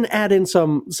 And then add in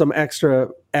some extra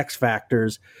X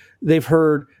factors. They've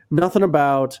heard nothing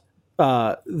about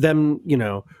them,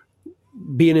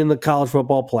 being in the college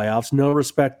football playoffs. No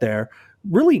respect there.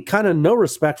 Really kind of no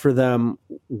respect for them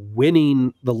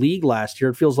winning the league last year.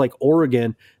 It feels like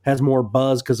Oregon has more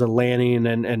buzz because of Lanning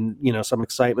and some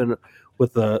excitement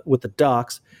with the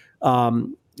Ducks.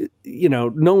 No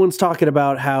one's talking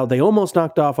about how they almost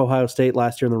knocked off Ohio State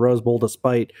last year in the Rose Bowl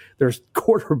despite their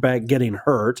quarterback getting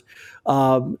hurt.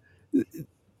 And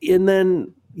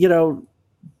then,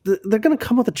 they're going to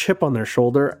come with a chip on their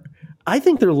shoulder. I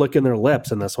think they're licking their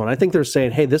lips in this one. I think they're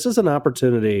saying, hey, this is an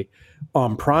opportunity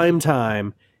on prime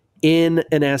time in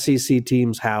an SEC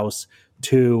team's house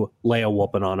to lay a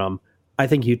whooping on them. I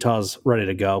think Utah's ready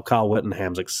to go. Kyle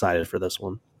Whittingham's excited for this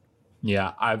one.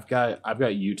 Yeah, I've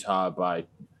got Utah by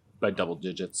double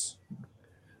digits.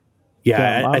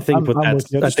 Yeah, I think with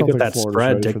that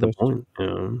spread, take the point.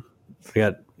 I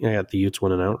got the Utes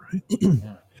winning out. Right?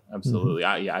 Yeah, absolutely.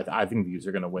 I think the Utes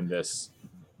are going to win this.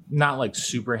 Not like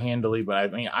super handily, but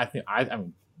I think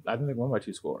they won by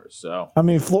 2 scores. So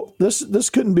this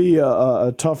couldn't be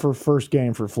a tougher first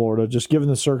game for Florida, just given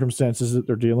the circumstances that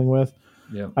they're dealing with.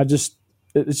 Yeah,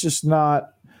 it's just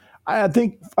not. I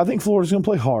think Florida's going to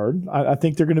play hard. I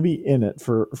think they're going to be in it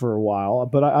for a while,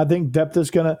 but I think depth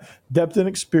and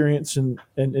experience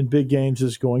in big games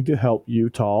is going to help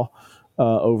Utah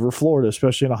over Florida,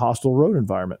 especially in a hostile road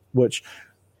environment, which.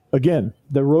 Again,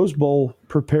 the Rose Bowl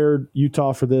prepared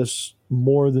Utah for this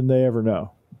more than they ever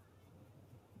know.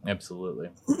 Absolutely.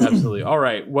 All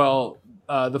right. Well,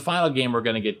 the final game we're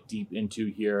going to get deep into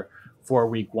here for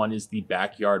week 1 is the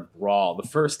Backyard Brawl. The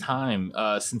first time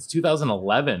since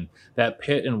 2011 that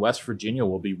Pitt and West Virginia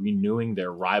will be renewing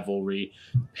their rivalry.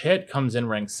 Pitt comes in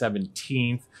ranked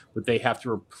 17th, but they have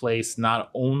to replace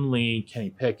not only Kenny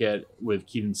Pickett with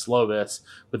Keaton Slovis,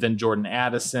 but then Jordan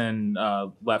Addison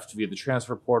left via the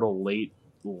transfer portal late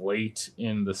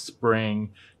in the spring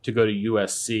to go to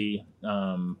USC.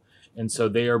 And so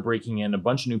they are breaking in a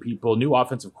bunch of new people, new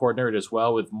offensive coordinator as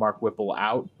well with Mark Whipple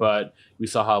out. But we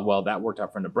saw how well that worked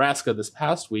out for Nebraska this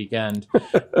past weekend.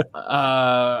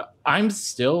 I'm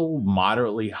still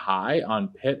moderately high on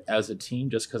Pitt as a team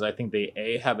just because I think they,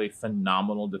 A, have a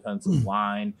phenomenal defensive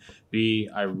line. B,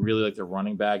 I really like their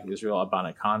running back, Israel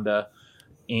Abanikanda.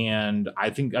 And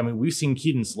we've seen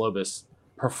Keaton Slovis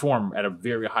perform at a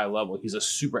very high level. He's a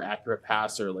super accurate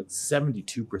passer, like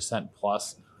 72%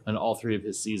 plus. In all 3 of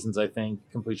his seasons, I think,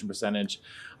 completion percentage.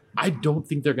 I don't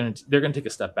think they're going to take a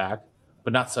step back,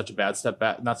 but not such a bad step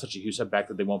back, not such a huge step back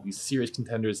that they won't be serious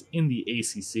contenders in the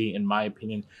ACC, in my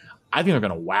opinion. I think they're going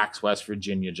to wax West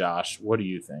Virginia, Josh. What do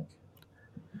you think?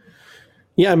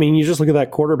 Yeah, you just look at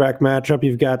that quarterback matchup.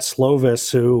 You've got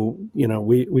Slovis, who,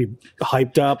 we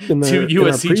hyped up in the 2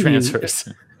 USC transfers.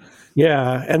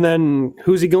 Yeah, and then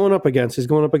who's he going up against? He's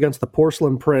going up against the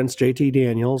Porcelain Prince, JT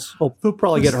Daniels. He'll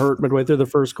probably get hurt midway through the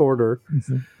first quarter.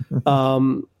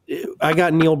 I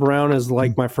got Neil Brown as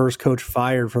like my first coach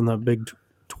fired from the Big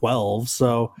 12.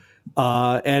 So,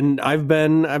 and I've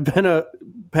been a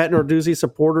Pat Narduzzi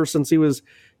supporter since he was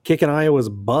kicking Iowa's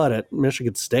butt at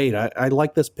Michigan State. I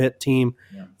like this Pitt team.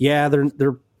 Yeah,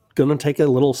 they're going to take a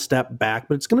little step back,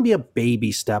 but it's going to be a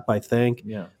baby step, I think.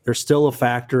 Yeah, they're still a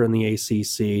factor in the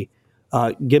ACC.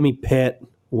 Give me Pitt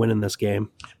winning this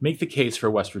game. Make the case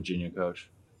for West Virginia, Coach.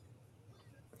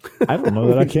 I don't know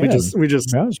that I can. we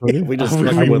just completely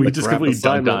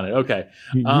dunked on it. Okay.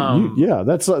 Yeah,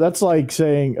 that's like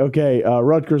saying, okay,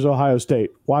 Rutgers, Ohio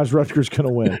State. Why is Rutgers going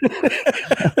to win?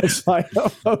 It's like,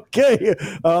 okay.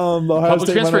 Public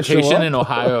transportation in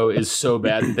Ohio is so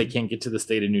bad that they can't get to the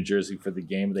state of New Jersey for the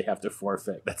game. They have to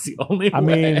forfeit. That's the only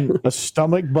way. A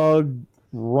stomach bug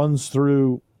runs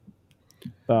through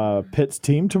Pitt's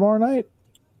team tomorrow night.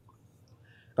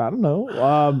 I don't know.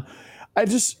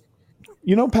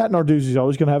 Pat Narduzzi's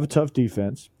always going to have a tough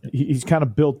defense. He's kind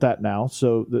of built that now,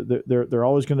 so they're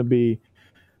always going to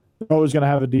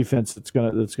have a defense that's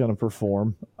going to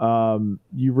perform.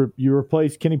 You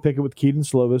replace Kenny Pickett with Keaton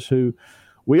Slovis, who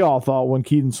we all thought when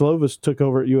Keaton Slovis took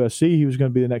over at USC, he was going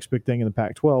to be the next big thing in the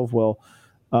Pac-12. Well,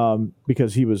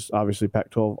 because he was obviously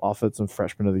Pac-12 Offensive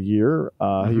Freshman of the Year,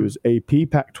 he was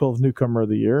AP Pac-12 Newcomer of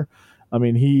the Year.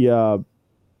 He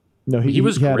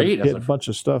was great. He had a bunch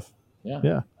of stuff.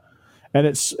 Yeah. And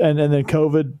then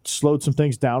COVID slowed some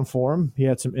things down for him. He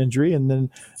had some injury, and then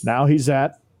now he's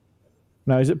at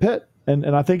Pitt,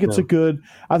 and I think it's a good.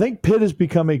 I think Pitt has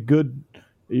become a good.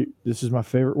 This is my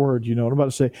favorite word. You know what I'm about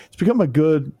to say. It's become a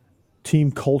good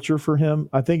team culture for him.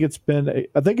 I think it's been.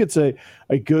 I think it's a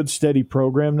good steady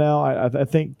program now. I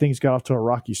think things got off to a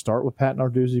rocky start with Pat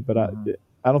Narduzzi, but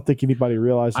I don't think anybody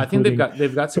realized. I think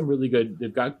they've got some really good.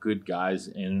 They've got good guys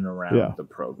in and around the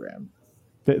program.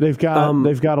 They've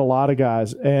got a lot of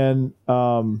guys, and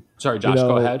sorry, Josh,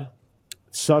 go ahead.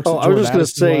 Sucks. I was just going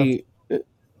to say.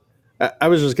 I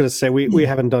was just going to say we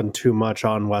haven't done too much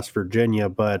on West Virginia,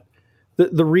 but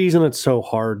the reason it's so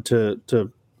hard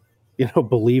to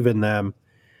believe in them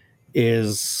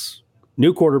is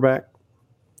new quarterback,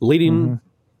 leading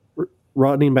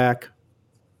running back,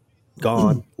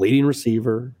 gone, leading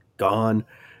receiver, gone.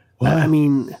 Wow. I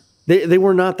mean, they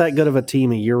were not that good of a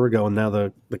team a year ago, and now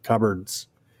the cupboard's,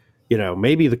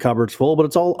 maybe the cupboard's full, but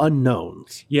it's all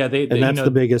unknowns. Yeah, that's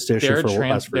the biggest issue for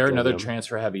West Virginia. They're another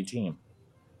transfer heavy team.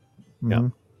 Yeah,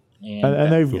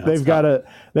 and they've got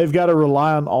to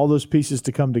rely on all those pieces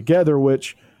to come together,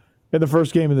 which in the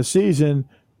first game of the season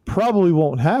probably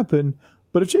won't happen.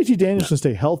 But if JT Daniels can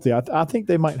stay healthy, I think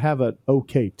they might have an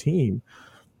okay team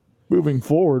moving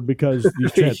forward, because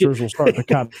these transfers will start to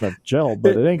kind of gel.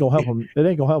 But it ain't gonna help them. It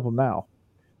ain't gonna help them now.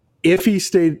 If he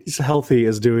stays healthy,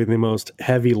 is doing the most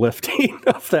heavy lifting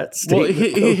of that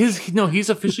statement. Well, he's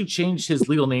officially changed his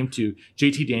legal name to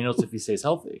JT Daniels if he stays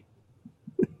healthy.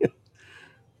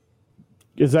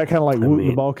 Is that kind of like Wooten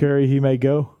the ball carrier? He may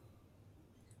go.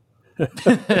 There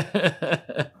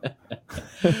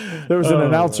was an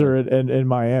announcer in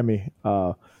Miami.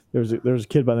 There was a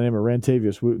kid by the name of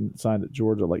Rantavius Wooten that signed at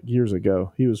Georgia like years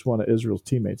ago. He was one of Israel's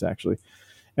teammates, actually.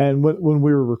 And when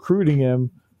we were recruiting him,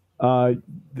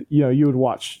 you would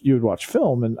watch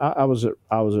film, and I was at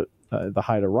the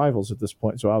height of Rivals at this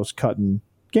point, so I was cutting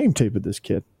game tape of this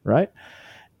kid, right?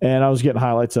 And I was getting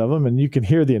highlights of him, and you can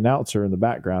hear the announcer in the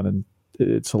background, and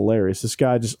it's hilarious. This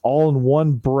guy just all in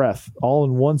one breath, all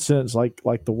in one sentence,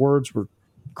 like the words were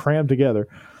crammed together.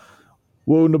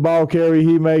 Wooten the ball carrier,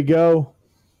 he may go.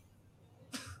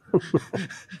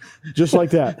 Just like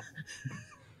that.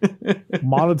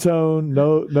 Monotone,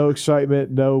 no excitement,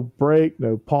 no break,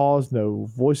 no pause, no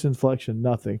voice inflection,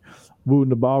 nothing. Wooten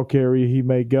the ball carrier, he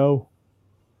may go.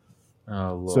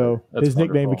 Oh, Lord. So that's his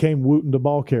wonderful. nickname became Wooten the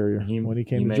ball carrier when he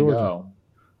came to Georgia. Go.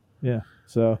 Yeah.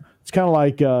 So it's kind of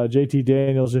like JT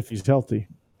Daniels if he's healthy.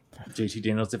 JT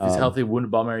Daniels, if he's healthy, Wooten the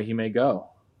ball carrier, he may go.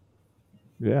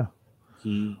 Yeah.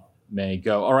 He may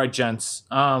go. All right, gents.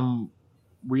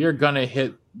 We are going to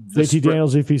hit the JT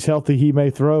Daniels, if he's healthy, he may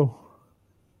throw.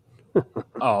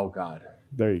 Oh, God.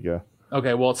 There you go.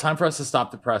 Okay, well, it's time for us to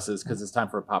stop the presses because it's time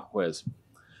for a pop quiz.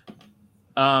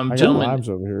 I got Gentlemen, Rhymes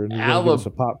over here. And give us a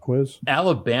pop quiz.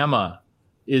 Alabama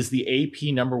is the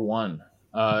AP number one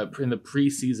in the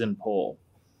preseason poll.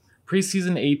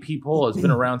 Preseason AP poll has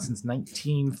been around since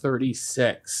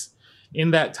 1936.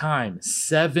 In that time,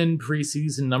 7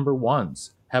 preseason number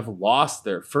ones have lost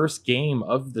their first game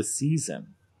of the season.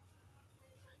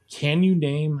 Can you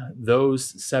name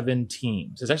those 7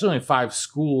 teams? There's actually only 5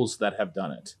 schools that have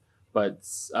done it, but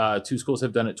 2 schools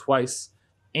have done it twice.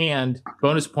 And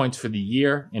bonus points for the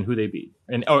year and who they beat,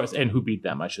 and who beat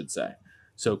them, I should say.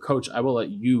 So, Coach, I will let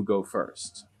you go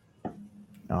first.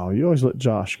 Oh, you always let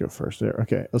Josh go first there.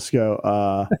 Okay, let's go.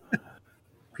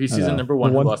 Preseason number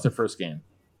one who lost their first game.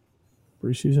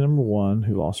 Preseason number 1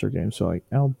 who lost their game. So, like,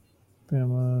 Alabama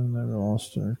never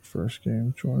lost their first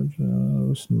game. Georgia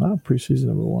was not preseason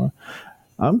number 1.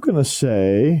 I'm going to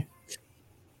say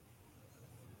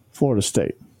Florida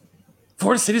State.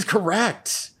 Florida State is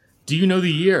correct. Do you know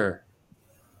the year?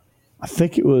 I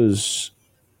think it was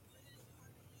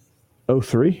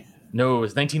 2003. No, it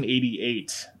was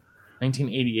 1988.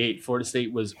 1988. Florida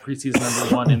State was preseason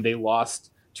number 1, and they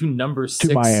lost to number 6.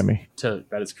 To Miami.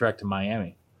 That is correct, to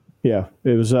Miami. Yeah,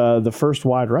 it was the first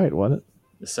wide right, wasn't it?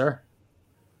 Yes, sir.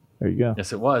 There you go.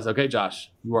 Yes, it was. Okay,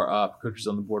 Josh, you are up. Coach is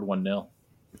on the board 1-0.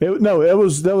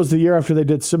 That was the year after they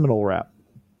did Seminole Rap.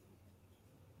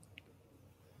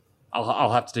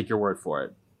 I'll have to take your word for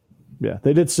it. Yeah,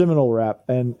 they did Seminole Rap,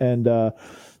 and that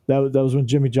was when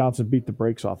Jimmy Johnson beat the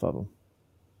brakes off of them.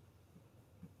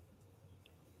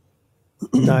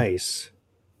 Nice.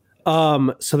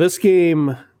 So this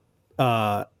game,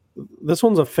 this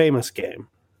one's a famous game.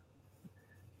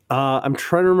 I'm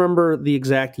trying to remember the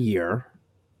exact year.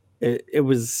 It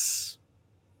was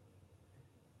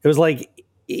like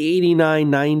 89,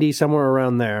 90, somewhere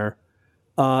around there.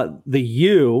 The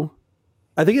U,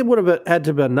 I think it would have had to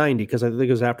have been 90 because I think it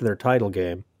was after their title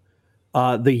game.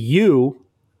 The U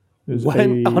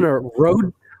went on a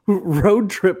road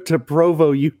trip to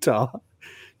Provo, Utah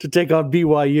to take on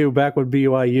BYU back when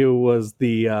BYU was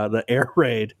the air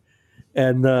raid.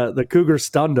 and the Cougars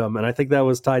stunned them. And I think that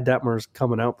was Ty Detmer's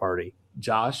coming out party.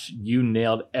 Josh, you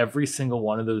nailed every single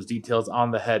one of those details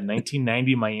on the head.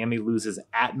 1990, Miami loses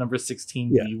at number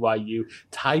 16 BYU.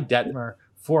 Ty Detmer,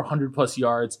 400 plus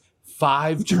yards,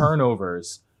 5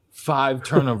 turnovers. 5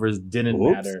 turnovers didn't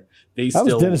matter. That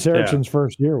was Dennis Erickson's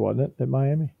first year, wasn't it, at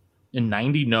Miami? In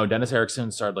 90, no. Dennis Erickson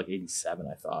started like 87,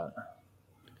 I thought.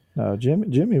 No,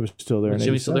 Jimmy was still there. Was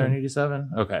Jimmy still there in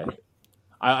 87? Okay.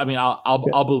 I mean,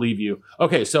 I'll believe you.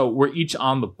 Okay, so we're each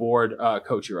on the board.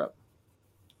 Coach, you're up.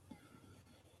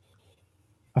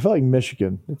 I feel like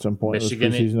Michigan at some point was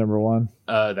preseason number 1.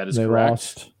 That is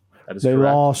correct. They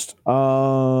lost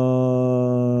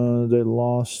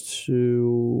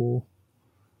to.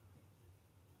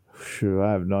 Shoot,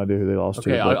 I have no idea who they lost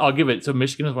to. Okay, I'll give it. So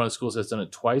Michigan is one of the schools that's done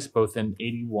it twice, both in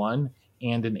 81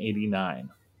 and in 89.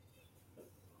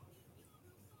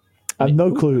 I have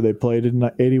no clue who they played in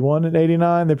 81 and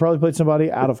 89. They probably played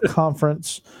somebody out of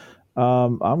conference.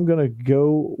 I'm going to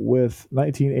go with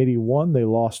 1981. They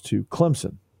lost to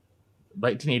Clemson.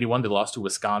 1981, they lost to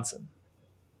Wisconsin.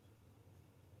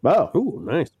 Oh, ooh,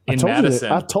 nice. In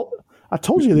Madison. I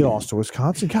told you they lost to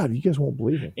Wisconsin. God, you guys won't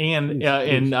believe it. And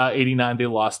in 89, they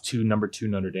lost to number 2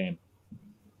 Notre Dame.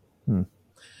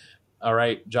 All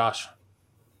right, Josh.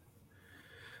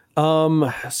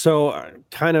 So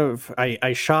kind of,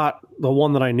 I shot the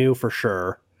one that I knew for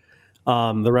sure.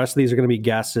 The rest of these are going to be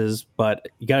guesses, but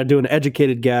you got to do an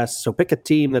educated guess. So pick a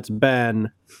team that's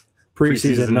been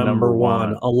preseason number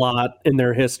one a lot in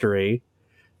their history.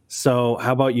 So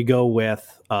how about you go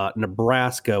with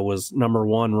Nebraska was number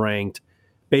 1 ranked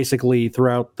basically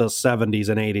throughout the 70s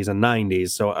and 80s and 90s.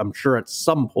 So I'm sure at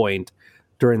some point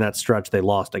during that stretch they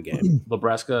lost a game.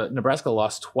 Nebraska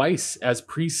lost twice as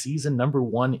preseason number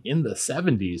 1 in the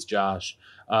 70s, Josh.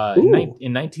 In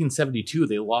 1972,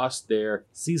 they lost their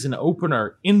season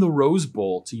opener in the Rose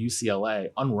Bowl to UCLA,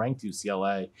 unranked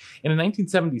UCLA. And in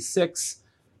 1976,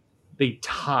 they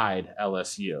tied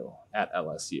LSU at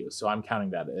LSU. So I'm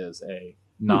counting that as a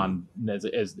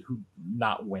as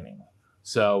not winning.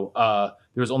 So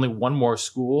there's only one more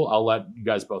school. I'll let you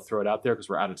guys both throw it out there because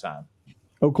we're out of time.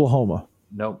 Oklahoma.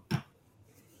 Nope.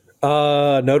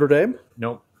 Notre Dame?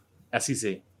 Nope.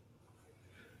 SEC.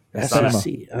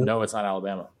 SEC. No, it's not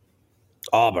Alabama.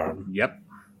 Auburn. Yep.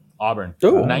 Auburn.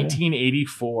 Ooh.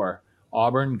 1984.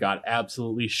 Auburn got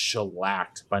absolutely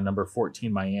shellacked by number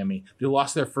 14 Miami. They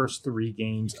lost their first 3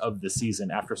 games of the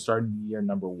season after starting the year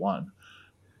number 1.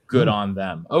 Good on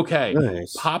them. Okay,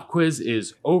 nice. Pop quiz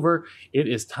is over. It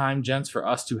is time, gents, for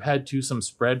us to head to some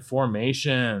spread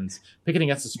formations. Picking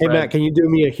against the spread. Hey, Matt, can you do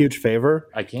me a huge favor?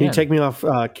 I can. Can you take me off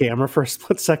camera for a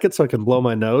split second so I can blow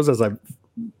my nose as I'm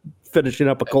finishing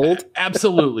up a cold?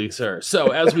 Absolutely, sir.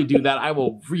 So as we do that, I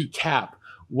will recap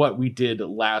what we did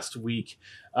last week.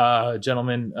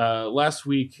 Gentlemen, last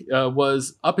week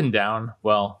was up and down.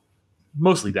 Well,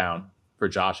 mostly down for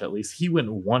Josh, at least. He went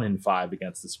 1-5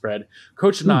 against the spread.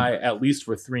 Coach and I, at least,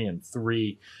 were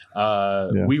 3-3.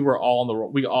 We were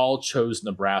all we all chose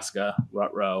Nebraska,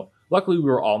 Rutrow. Luckily, we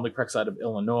were all on the correct side of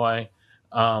Illinois.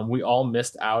 We all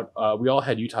missed out. We all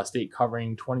had Utah State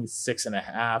covering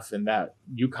 26.5, and that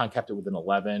UConn kept it within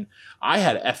 11. I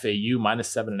had FAU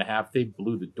 -7.5. They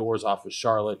blew the doors off with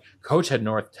Charlotte. Coach had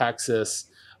North Texas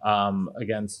over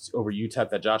UTEP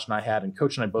that Josh and I had, and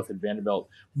Coach and I both had Vanderbilt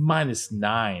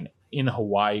 -9 in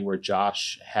Hawaii, where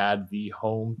Josh had the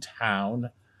hometown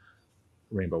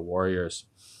Rainbow Warriors.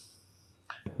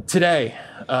 Today,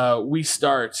 we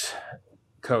start,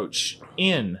 Coach,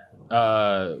 in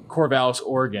Corvallis,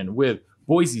 Oregon, with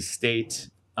Boise State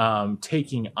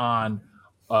taking on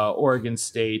Oregon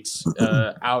State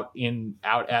out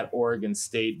at Oregon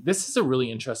State. This is a really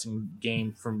interesting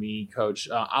game for me, Coach.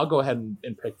 I'll go ahead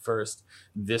and pick first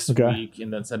this week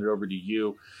and then send it over to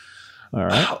you. All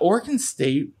right. Oregon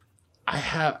State,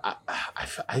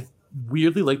 I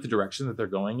weirdly like the direction that they're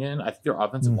going in. I think their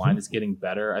offensive line is getting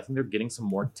better. I think they're getting some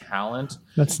more talent.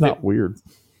 That's not weird.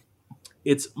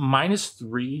 It's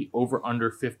 -3 over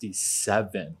under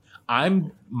 57.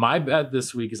 My bet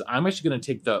this week is I'm actually going to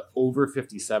take the over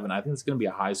 57. I think it's going to be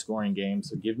a high scoring game.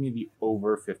 So give me the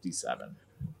over 57.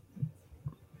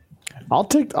 I'll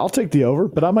take the over,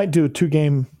 but I might do a two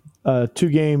game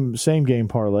same game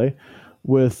parlay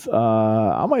with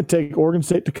I might take Oregon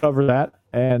State to cover that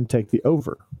and take the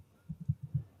over.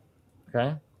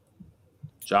 Okay.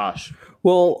 Josh.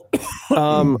 Well,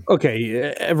 okay.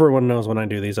 Everyone knows when I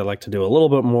do these, I like to do a little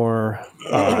bit more,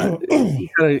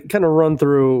 kind of run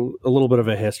through a little bit of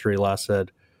a history lesson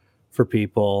for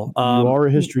people. You are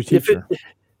a history teacher.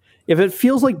 If it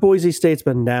feels like Boise State's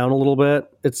been down a little bit,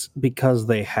 it's because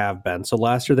they have been. So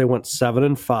last year they went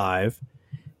 7-5.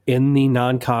 In the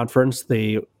non-conference,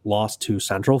 they lost to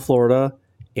Central Florida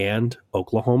and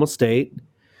Oklahoma State.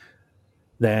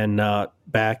 Then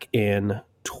back in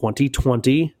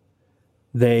 2020,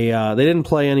 they didn't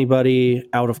play anybody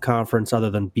out of conference other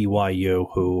than BYU,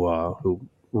 who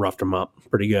roughed them up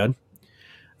pretty good.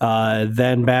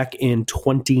 Then back in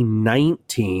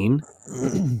 2019,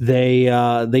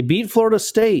 they beat Florida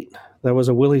State. That was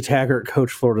a Willie Taggart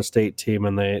coached Florida State team,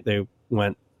 and they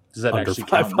went under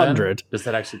 500. Does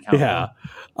that actually count? Yeah.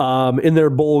 In their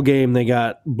bowl game, they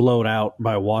got blowed out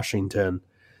by Washington.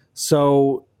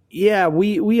 So yeah,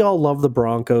 we all love the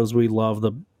Broncos. We love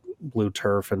the blue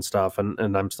turf and stuff,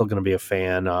 and I'm still going to be a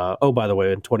fan. By the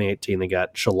way, in 2018, they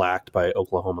got shellacked by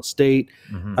Oklahoma State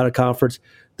out of conference.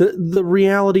 The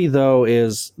reality, though,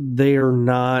 is they are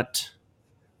not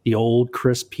the old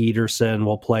Chris Peterson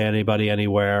will play anybody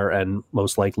anywhere and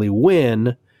most likely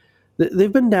win.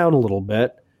 They've been down a little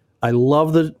bit. I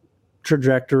love the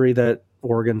trajectory that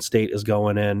Oregon State is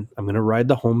going in. I'm going to ride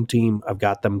the home team. I've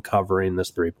got them covering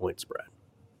this 3-point spread.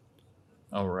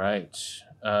 All right.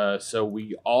 So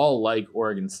we all like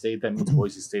Oregon State. That means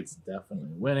Boise State's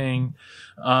definitely winning.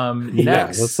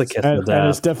 Next, that's the kiss of death. And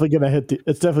it's definitely going to hit.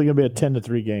 It's definitely going to be a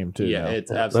 10-3 game too. Yeah,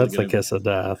 it's absolutely. That's the kiss of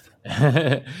death.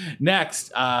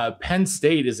 Next, Penn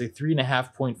State is a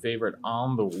 3.5-point favorite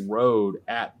on the road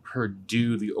at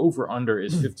Purdue. The over/under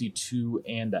is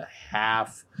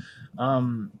 52.5.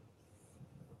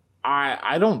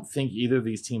 I don't think either of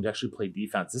these teams actually play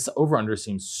defense. This over/under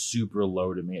seems super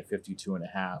low to me at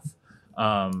 52.5.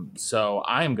 So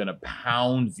I am going to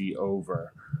pound the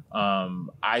over.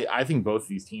 I think both of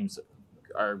these teams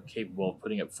are capable of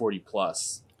putting up 40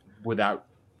 plus without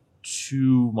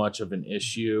too much of an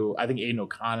issue. I think Aiden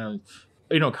O'Connell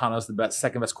is the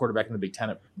second best quarterback in the Big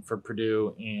Ten for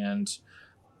Purdue, and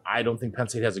I don't think Penn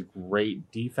State has a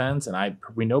great defense, and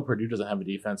we know Purdue doesn't have a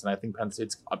defense, and I think Penn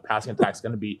State's passing attack is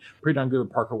going to be pretty darn good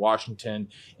with Parker Washington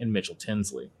and Mitchell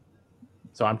Tinsley.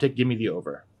 So give me the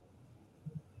over.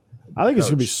 I think it's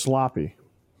going to be sloppy.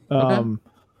 Okay. I think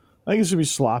it's going to be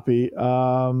sloppy.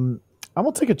 I'm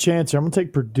going to take a chance here. I'm going to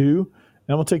take Purdue, and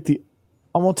I'm going to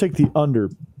take the under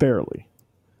barely.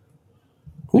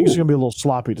 I think it's going to be a little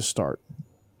sloppy to start.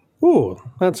 Ooh,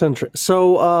 that's interesting.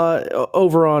 So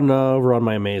over on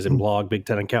my amazing blog,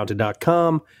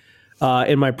 BigTenandCounted.com,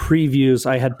 in my previews,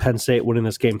 I had Penn State winning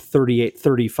this game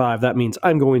 38-35. That means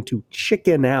I'm going to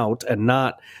chicken out and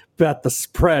not bet the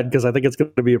spread because I think it's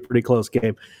going to be a pretty close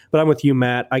game. But I'm with you,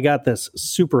 Matt. I got this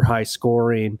super high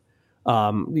scoring.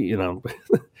 I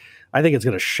think it's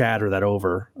going to shatter that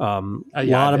over. A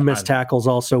lot of missed tackles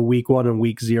also week 1 and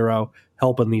week 0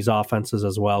 helping these offenses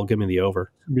as well. Give me the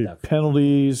over.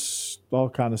 Penalties, all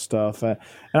kind of stuff. And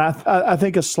I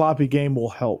think a sloppy game will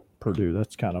help Purdue.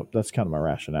 That's kind of my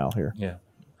rationale here. Yeah.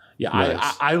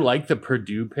 Nice. I like the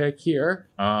Purdue pick here.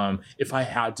 If I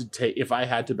had to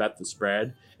bet the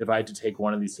spread, if I had to take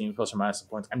one of these teams plus or minus the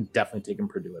points, I'm definitely taking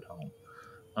Purdue at home.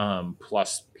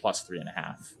 Plus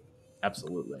 3.5.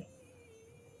 Absolutely.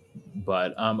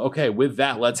 But okay, with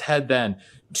that, let's head then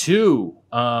to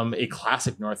a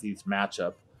classic Northeast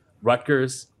matchup: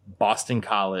 Rutgers, Boston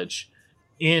College,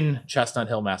 in Chestnut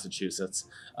Hill, Massachusetts.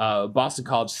 Boston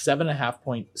College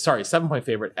 7-point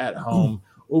favorite at home.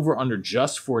 Over under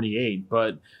just 48,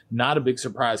 but not a big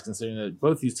surprise considering that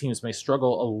both these teams may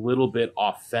struggle a little bit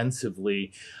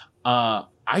offensively. I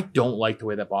don't like the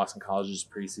way that Boston College's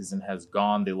preseason has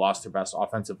gone. They lost their best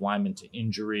offensive lineman to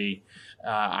injury.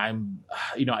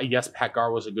 Yes, Pat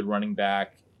Garr was a good running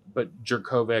back, but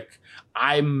Jurkovic,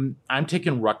 I'm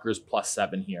taking Rutgers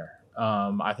 +7 here.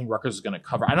 I think Rutgers is going to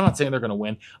cover. I'm not saying they're going to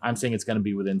win. I'm saying it's going to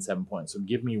be within 7 points. So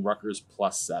give me Rutgers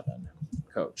 +7,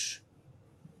 Coach.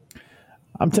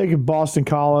 I'm taking Boston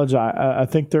College. I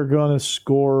think they're going to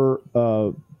score.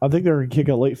 I think they're going to kick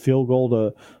a late field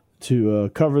goal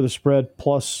to cover the spread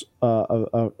plus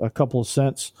a couple of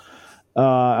cents.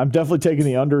 I'm definitely taking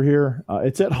the under here.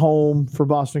 It's at home for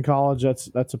Boston College.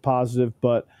 That's a positive,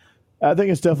 but I think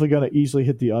it's definitely going to easily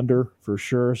hit the under for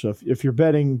sure. So if you're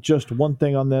betting just one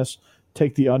thing on this,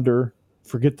 take the under.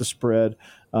 Forget the spread.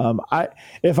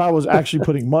 If I was actually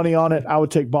putting money on it, I would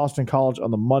take Boston College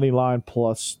on the money line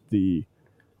plus the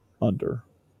under.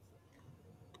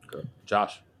 Good.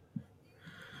 Josh.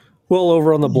 Well,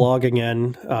 over on the blog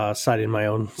again, citing my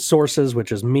own sources,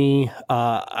 which is me,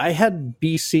 I had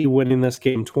BC winning this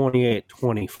game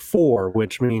 28-24,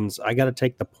 which means I got to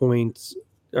take the points.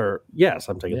 Yes,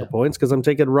 I'm taking the points because I'm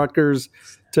taking Rutgers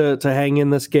to hang in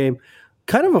this game.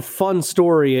 Kind of a fun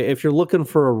story if you're looking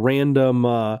for a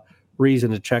random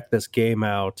reason to check this game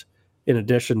out, in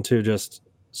addition to just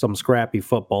some scrappy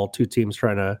football, two teams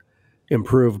trying to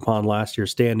improve upon last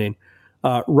year's standing.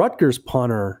 Rutgers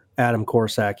punter Adam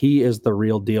Korsak. He is the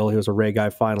real deal. He was a Ray Guy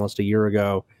finalist a year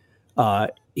ago.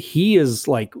 He is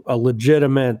like a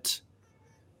legitimate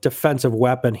defensive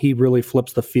weapon. He really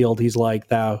flips the field. He's like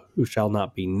thou who shall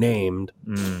not be named.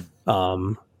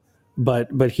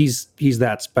 But he's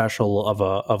that special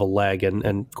of a leg,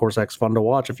 and Korsak's fun to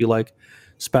watch if you like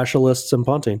specialists in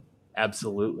punting.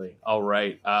 Absolutely. All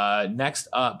right. Next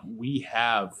up, we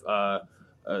have a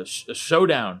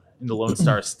showdown in the Lone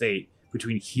Star State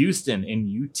between Houston and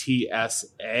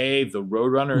UTSA, the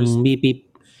Roadrunners. Beep, beep.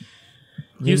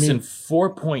 Houston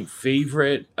 4-point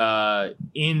favorite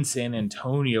in San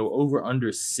Antonio, over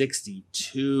under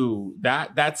 62.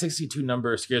 That 62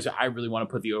 number scares me. I really want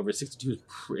to put the over. 62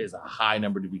 is a high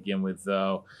number to begin with,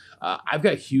 though. I've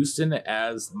got Houston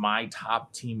as my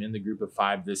top team in the group of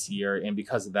 5 this year, and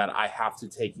because of that, I have to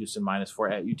take Houston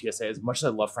 -4 at UTSA. As much as I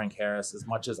love Frank Harris, as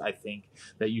much as I think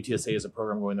that UTSA is a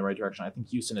program going in the right direction, I think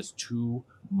Houston has too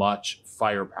much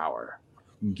firepower.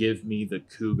 Give me the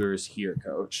Cougars here,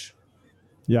 Coach.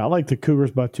 Yeah, I like the Cougars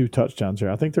by 2 touchdowns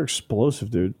here. I think they're explosive,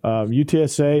 dude.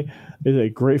 UTSA is a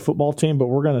great football team, but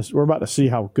we're about to see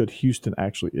how good Houston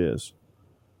actually is.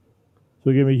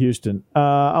 So give me Houston.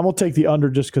 I'm gonna take the under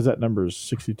just because that number is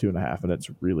 62.5, and it's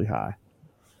really high.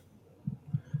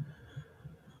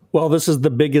 Well, this is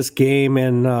the biggest game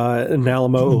in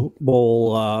Alamo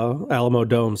Bowl, Alamo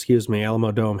Dome,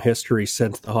 Alamo Dome history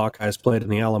since the Hawkeyes played in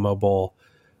the Alamo Bowl.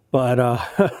 But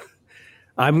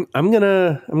I'm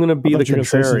gonna be the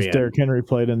contrarian. Derrick Henry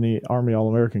played in the Army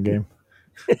All-American game.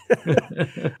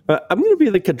 I'm gonna be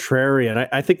the contrarian.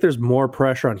 I think there's more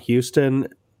pressure on Houston.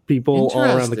 People all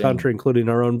around the country, including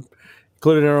our own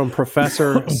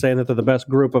professor, saying that they're the best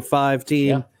group of 5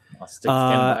 team.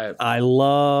 Yeah, I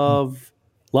love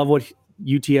what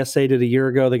UTSA did a year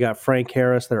ago. They got Frank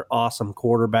Harris, their awesome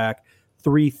quarterback,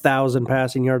 3,000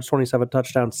 passing yards, 27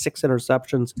 touchdowns, 6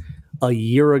 interceptions a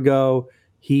year ago.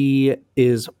 He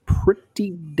is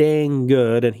pretty dang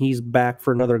good, and he's back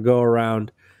for another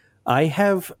go-around. I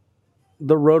have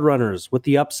the Roadrunners with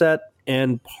the upset,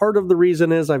 and part of the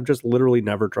reason is I've just literally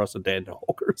never trusted Daniel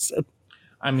Holgorsen.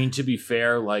 I mean, to be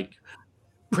fair, like,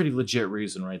 pretty legit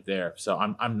reason right there. So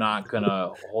I'm not going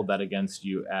to hold that against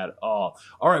you at all.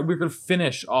 All right, we're going to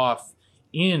finish off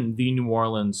in the New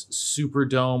Orleans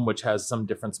Superdome, which has some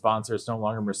different sponsors. It's no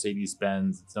longer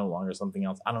Mercedes-Benz. It's no longer something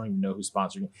else. I don't even know who's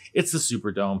sponsoring it. It's the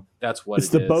Superdome. That's what it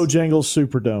is. It's the Bojangles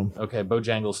Superdome. Okay,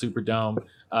 Bojangles Superdome.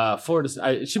 Florida.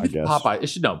 It should be the Popeye. It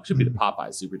should be the Popeye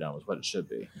Superdome is what it should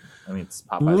be. I mean, it's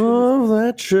Popeye. Love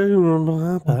that chicken,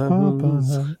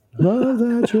 Popeye. Love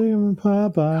that chicken,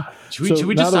 Popeye. Should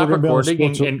we just stop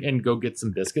recording and go get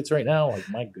some biscuits right now? Like,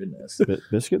 my goodness.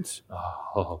 Biscuits?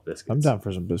 Oh, biscuits. I'm down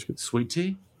for some biscuits. Sweet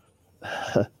tea?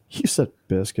 You said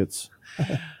biscuits.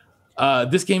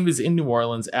 This game is in New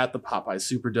Orleans at the Popeye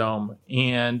Superdome,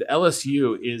 and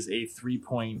LSU is a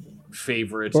 3-point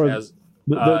favorite.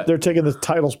 They're taking the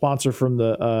title sponsor from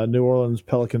the New Orleans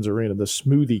Pelicans Arena, the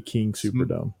Smoothie King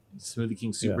Superdome. Smoothie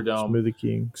King Superdome. Yeah, Smoothie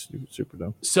King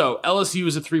Superdome. So LSU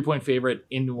is a 3-point favorite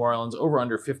in New Orleans, over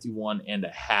under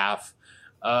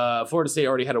 51.5. Florida State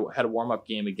already had a warm-up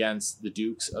game against the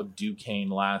Dukes of Duquesne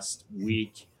last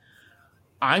week.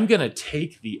 I'm going to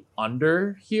take the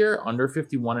under here, under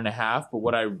 51.5.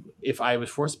 But if I was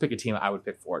forced to pick a team, I would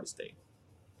pick Florida State.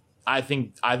 I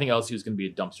think LSU is going to be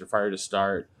a dumpster fire to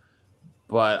start,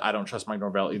 but I don't trust Mike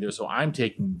Norvell either. So I'm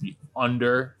taking the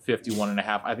under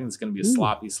 51.5. I think it's going to be a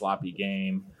sloppy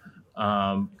game.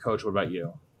 Coach, what about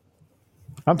you?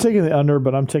 I'm taking the under,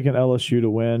 but I'm taking LSU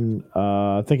to win.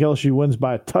 I think LSU wins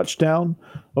by a touchdown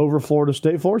over Florida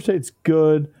State. Florida State's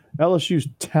good. LSU's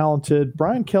talented.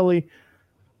 Brian Kelly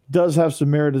does have some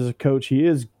merit as a coach. He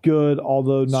is good,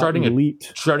 although not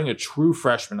elite. Starting a true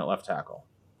freshman at left tackle.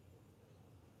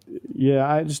 Yeah,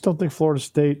 I just don't think Florida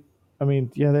State. I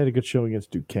mean, yeah, they had a good show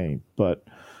against Duquesne, but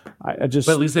I just.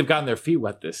 But at least they've gotten their feet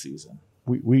wet this season.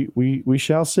 We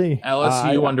shall see.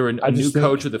 LSU under a new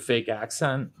coach with a fake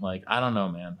accent. Like, I don't know,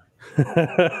 man.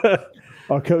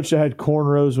 A coach that had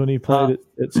cornrows when he played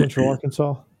at Central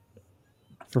Arkansas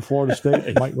for Florida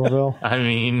State, Mike Norvell. I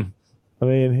mean,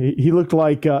 he looked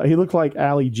like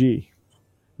Ali G.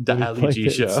 The Ali G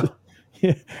show.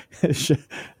 Yeah,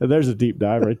 there's a deep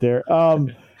dive right there. I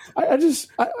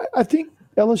think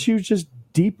LSU's just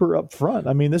deeper up front.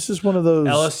 I mean, this is one of those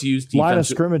LSU's line of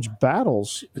scrimmage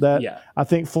battles that I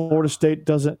think Florida State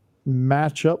doesn't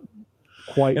match up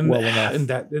quite well enough. And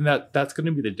that's going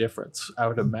to be the difference, I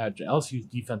would imagine. LSU's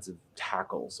defensive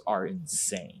tackles are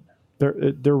insane.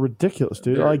 They're ridiculous,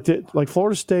 dude. Like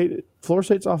Florida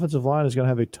State's offensive line is going to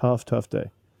have a tough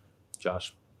day.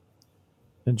 Josh.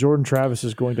 And Jordan Travis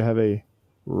is going to have a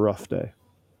rough day.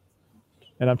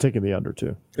 And I'm taking the under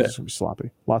too. It's gonna be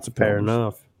sloppy. Lots of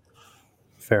penalties.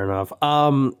 Fair enough.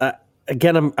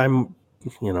 Again, I'm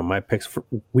my picks for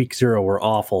week 0 were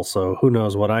awful, so who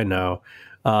knows what I know.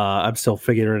 I'm still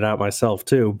figuring it out myself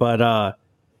too. But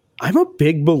I'm a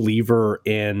big believer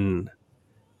in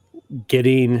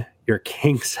getting your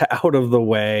kinks out of the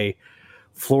way.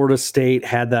 Florida State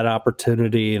had that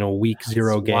opportunity in a week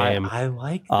 0 game. I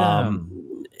like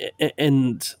them.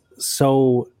 And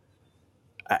so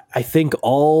I think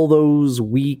all those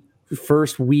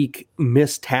first week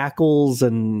missed tackles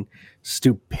and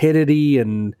stupidity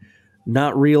and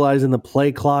not realizing the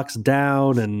play clock's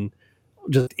down and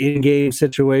just in-game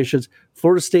situations.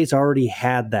 Florida State's already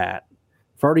had that.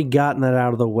 They've already gotten that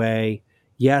out of the way.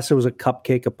 Yes, it was a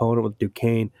cupcake opponent with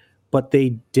Duquesne, but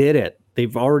they did it.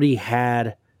 They've already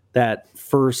had that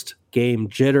first game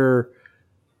jitter.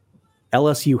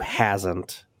 LSU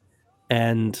hasn't.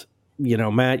 And,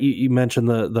 Matt, you mentioned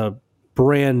the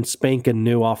brand spanking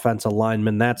new offensive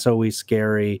lineman. That's always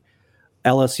scary.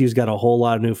 LSU's got a whole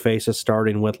lot of new faces,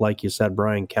 starting with, like you said,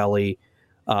 Brian Kelly.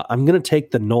 I'm going to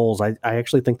take the Noles. I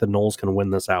actually think the Noles can win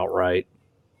this outright.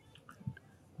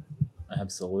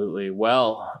 Absolutely.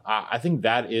 Well, I think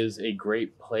that is a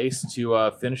great place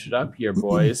to finish it up here,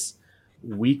 boys.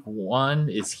 Week 1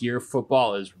 is here.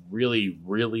 Football is really,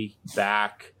 really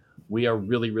back. We are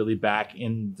really, really back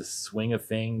in the swing of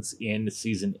things in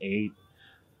season 8.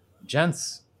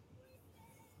 Gents,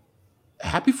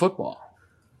 happy football.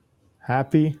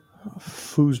 Happy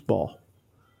foosball.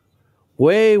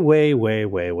 Way.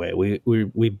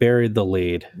 We buried the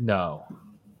lead. No.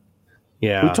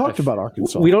 Yeah. We talked about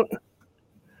Arkansas. We don't.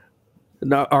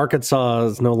 No, Arkansas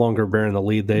is no longer bearing the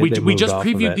lead. They we just off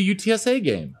previewed of the UTSA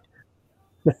game.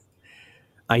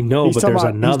 I know, but there's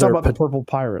another. He's talking about the Purple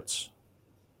Pirates.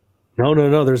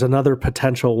 No. There's another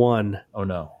potential one. Oh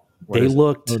no. They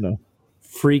looked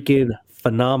freaking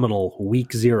phenomenal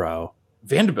week 0.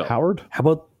 Vanderbilt. Howard. How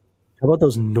about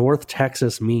those North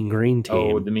Texas Mean Green team?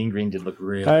 Oh, the Mean Green did look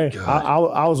really good. I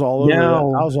was all over that.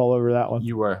 I was all over that one.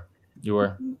 You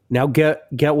were. Now get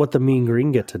what the Mean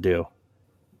Green get to do.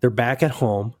 They're back at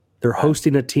home. They're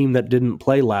hosting a team that didn't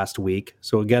play last week.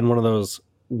 So again, one of those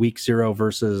week 0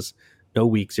 versus no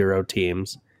week 0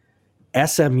 teams.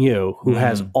 SMU, who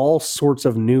has all sorts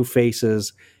of new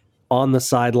faces on the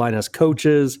sideline as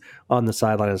coaches, on the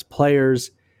sideline as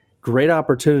players. Great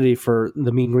opportunity for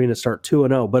the Mean Green to start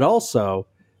 2-0, but also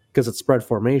because it's spread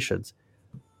formations.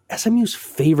 SMU's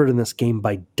favored in this game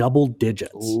by double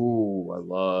digits.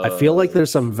 Ooh, I feel like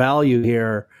there's some value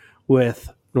here with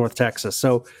North Texas.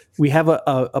 So we have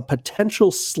a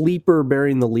potential sleeper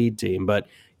bearing the lead team. But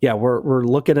yeah, we're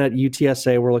looking at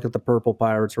UTSA, we're looking at the Purple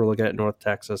Pirates, we're looking at North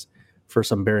Texas for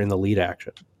some bearing the lead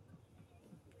action.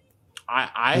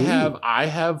 I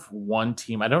have one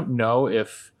team. I don't know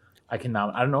if I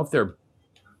don't know if they're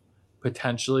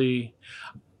potentially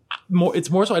more. It's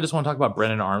more so I just want to talk about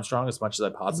Brennan Armstrong as much as I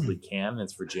possibly can.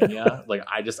 It's Virginia.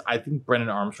 I think Brennan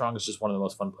Armstrong is just one of the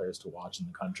most fun players to watch in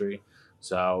the country.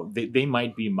 So they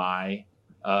might be my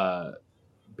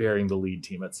bearing the lead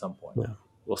team at some point. Yeah.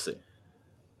 We'll see.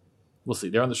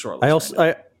 They're on the short list.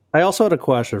 I also had a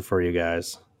question for you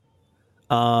guys.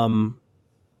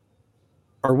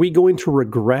 Are we going to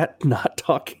regret not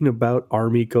talking about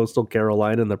Army Coastal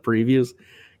Carolina in the previews?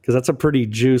 Because that's a pretty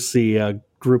juicy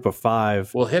group of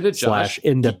 5. Well, hit it, Josh. /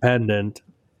 independent.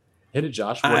 Hit it,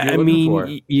 Josh. What are you I looking mean, for?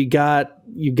 you got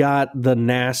the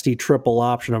nasty triple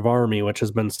option of Army, which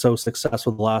has been so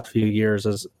successful the last few years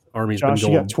as Army's Josh, been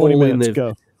going. You got 20 minutes.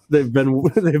 Go. They've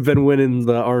been winning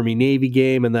the Army Navy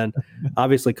game, and then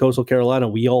obviously Coastal Carolina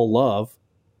we all love.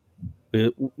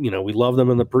 We love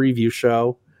them in the preview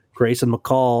show. Grayson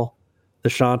McCall, the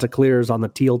Chanticleers on the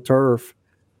teal turf.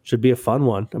 Should be a fun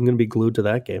one. I'm going to be glued to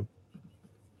that game.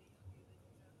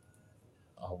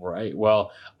 All right.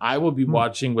 Well, I will be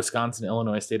watching Wisconsin,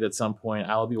 Illinois State at some point.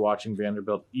 I'll be watching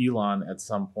Vanderbilt, Elon at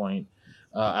some point.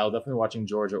 I'll definitely be watching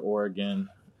Georgia, Oregon.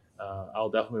 I'll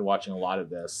definitely be watching a lot of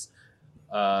this.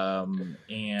 And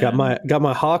got my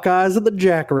Hawkeyes and the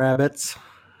Jackrabbits.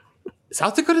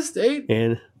 South Dakota State.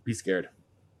 And be scared.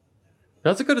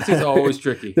 South Dakota State is always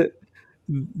tricky.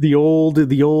 The old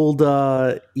ESPN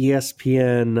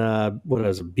what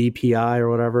is it, BPI or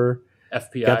whatever.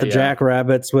 FPI got the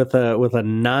Jackrabbits with a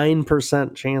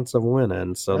 9% chance of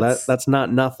winning. So that's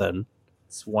not nothing.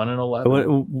 It's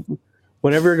 1-11.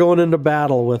 Whenever you're going into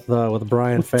battle with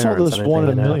Brian Ferentz, all this 1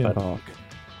 in a million talk.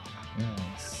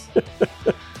 Yes.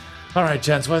 All right,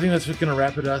 gents. Well, I think that's what's going to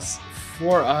wrap it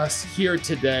for us here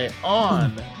today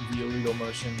on the Illegal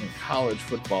Motion College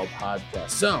Football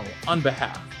Podcast. So, on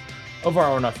behalf of our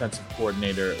own offensive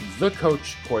coordinator, the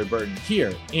coach, Corey Burton,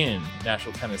 here in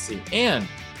Nashville, Tennessee, and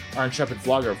our intrepid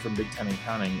vlogger from Big Ten and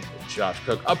Counting, Josh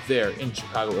Cook, up there in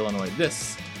Chicago, Illinois.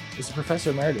 This is the Professor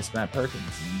Emeritus, Matt Perkins,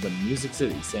 in the Music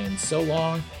City, saying so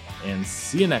long and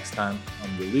see you next time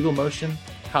on the Legal Motion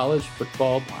College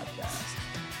Football Podcast.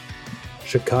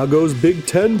 Chicago's Big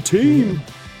Ten team.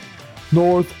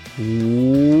 Northwestern.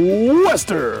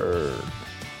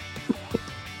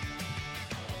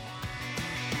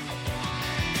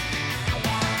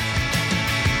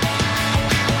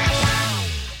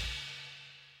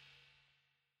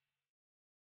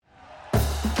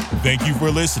 Thank you for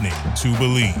listening to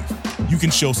Believe. You can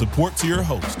show support to your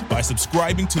host by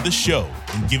subscribing to the show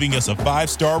and giving us a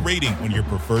 5-star rating on your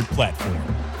preferred platform.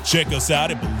 Check us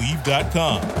out at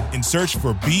Believe.com and search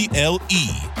for BLEAV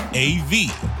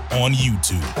on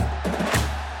YouTube.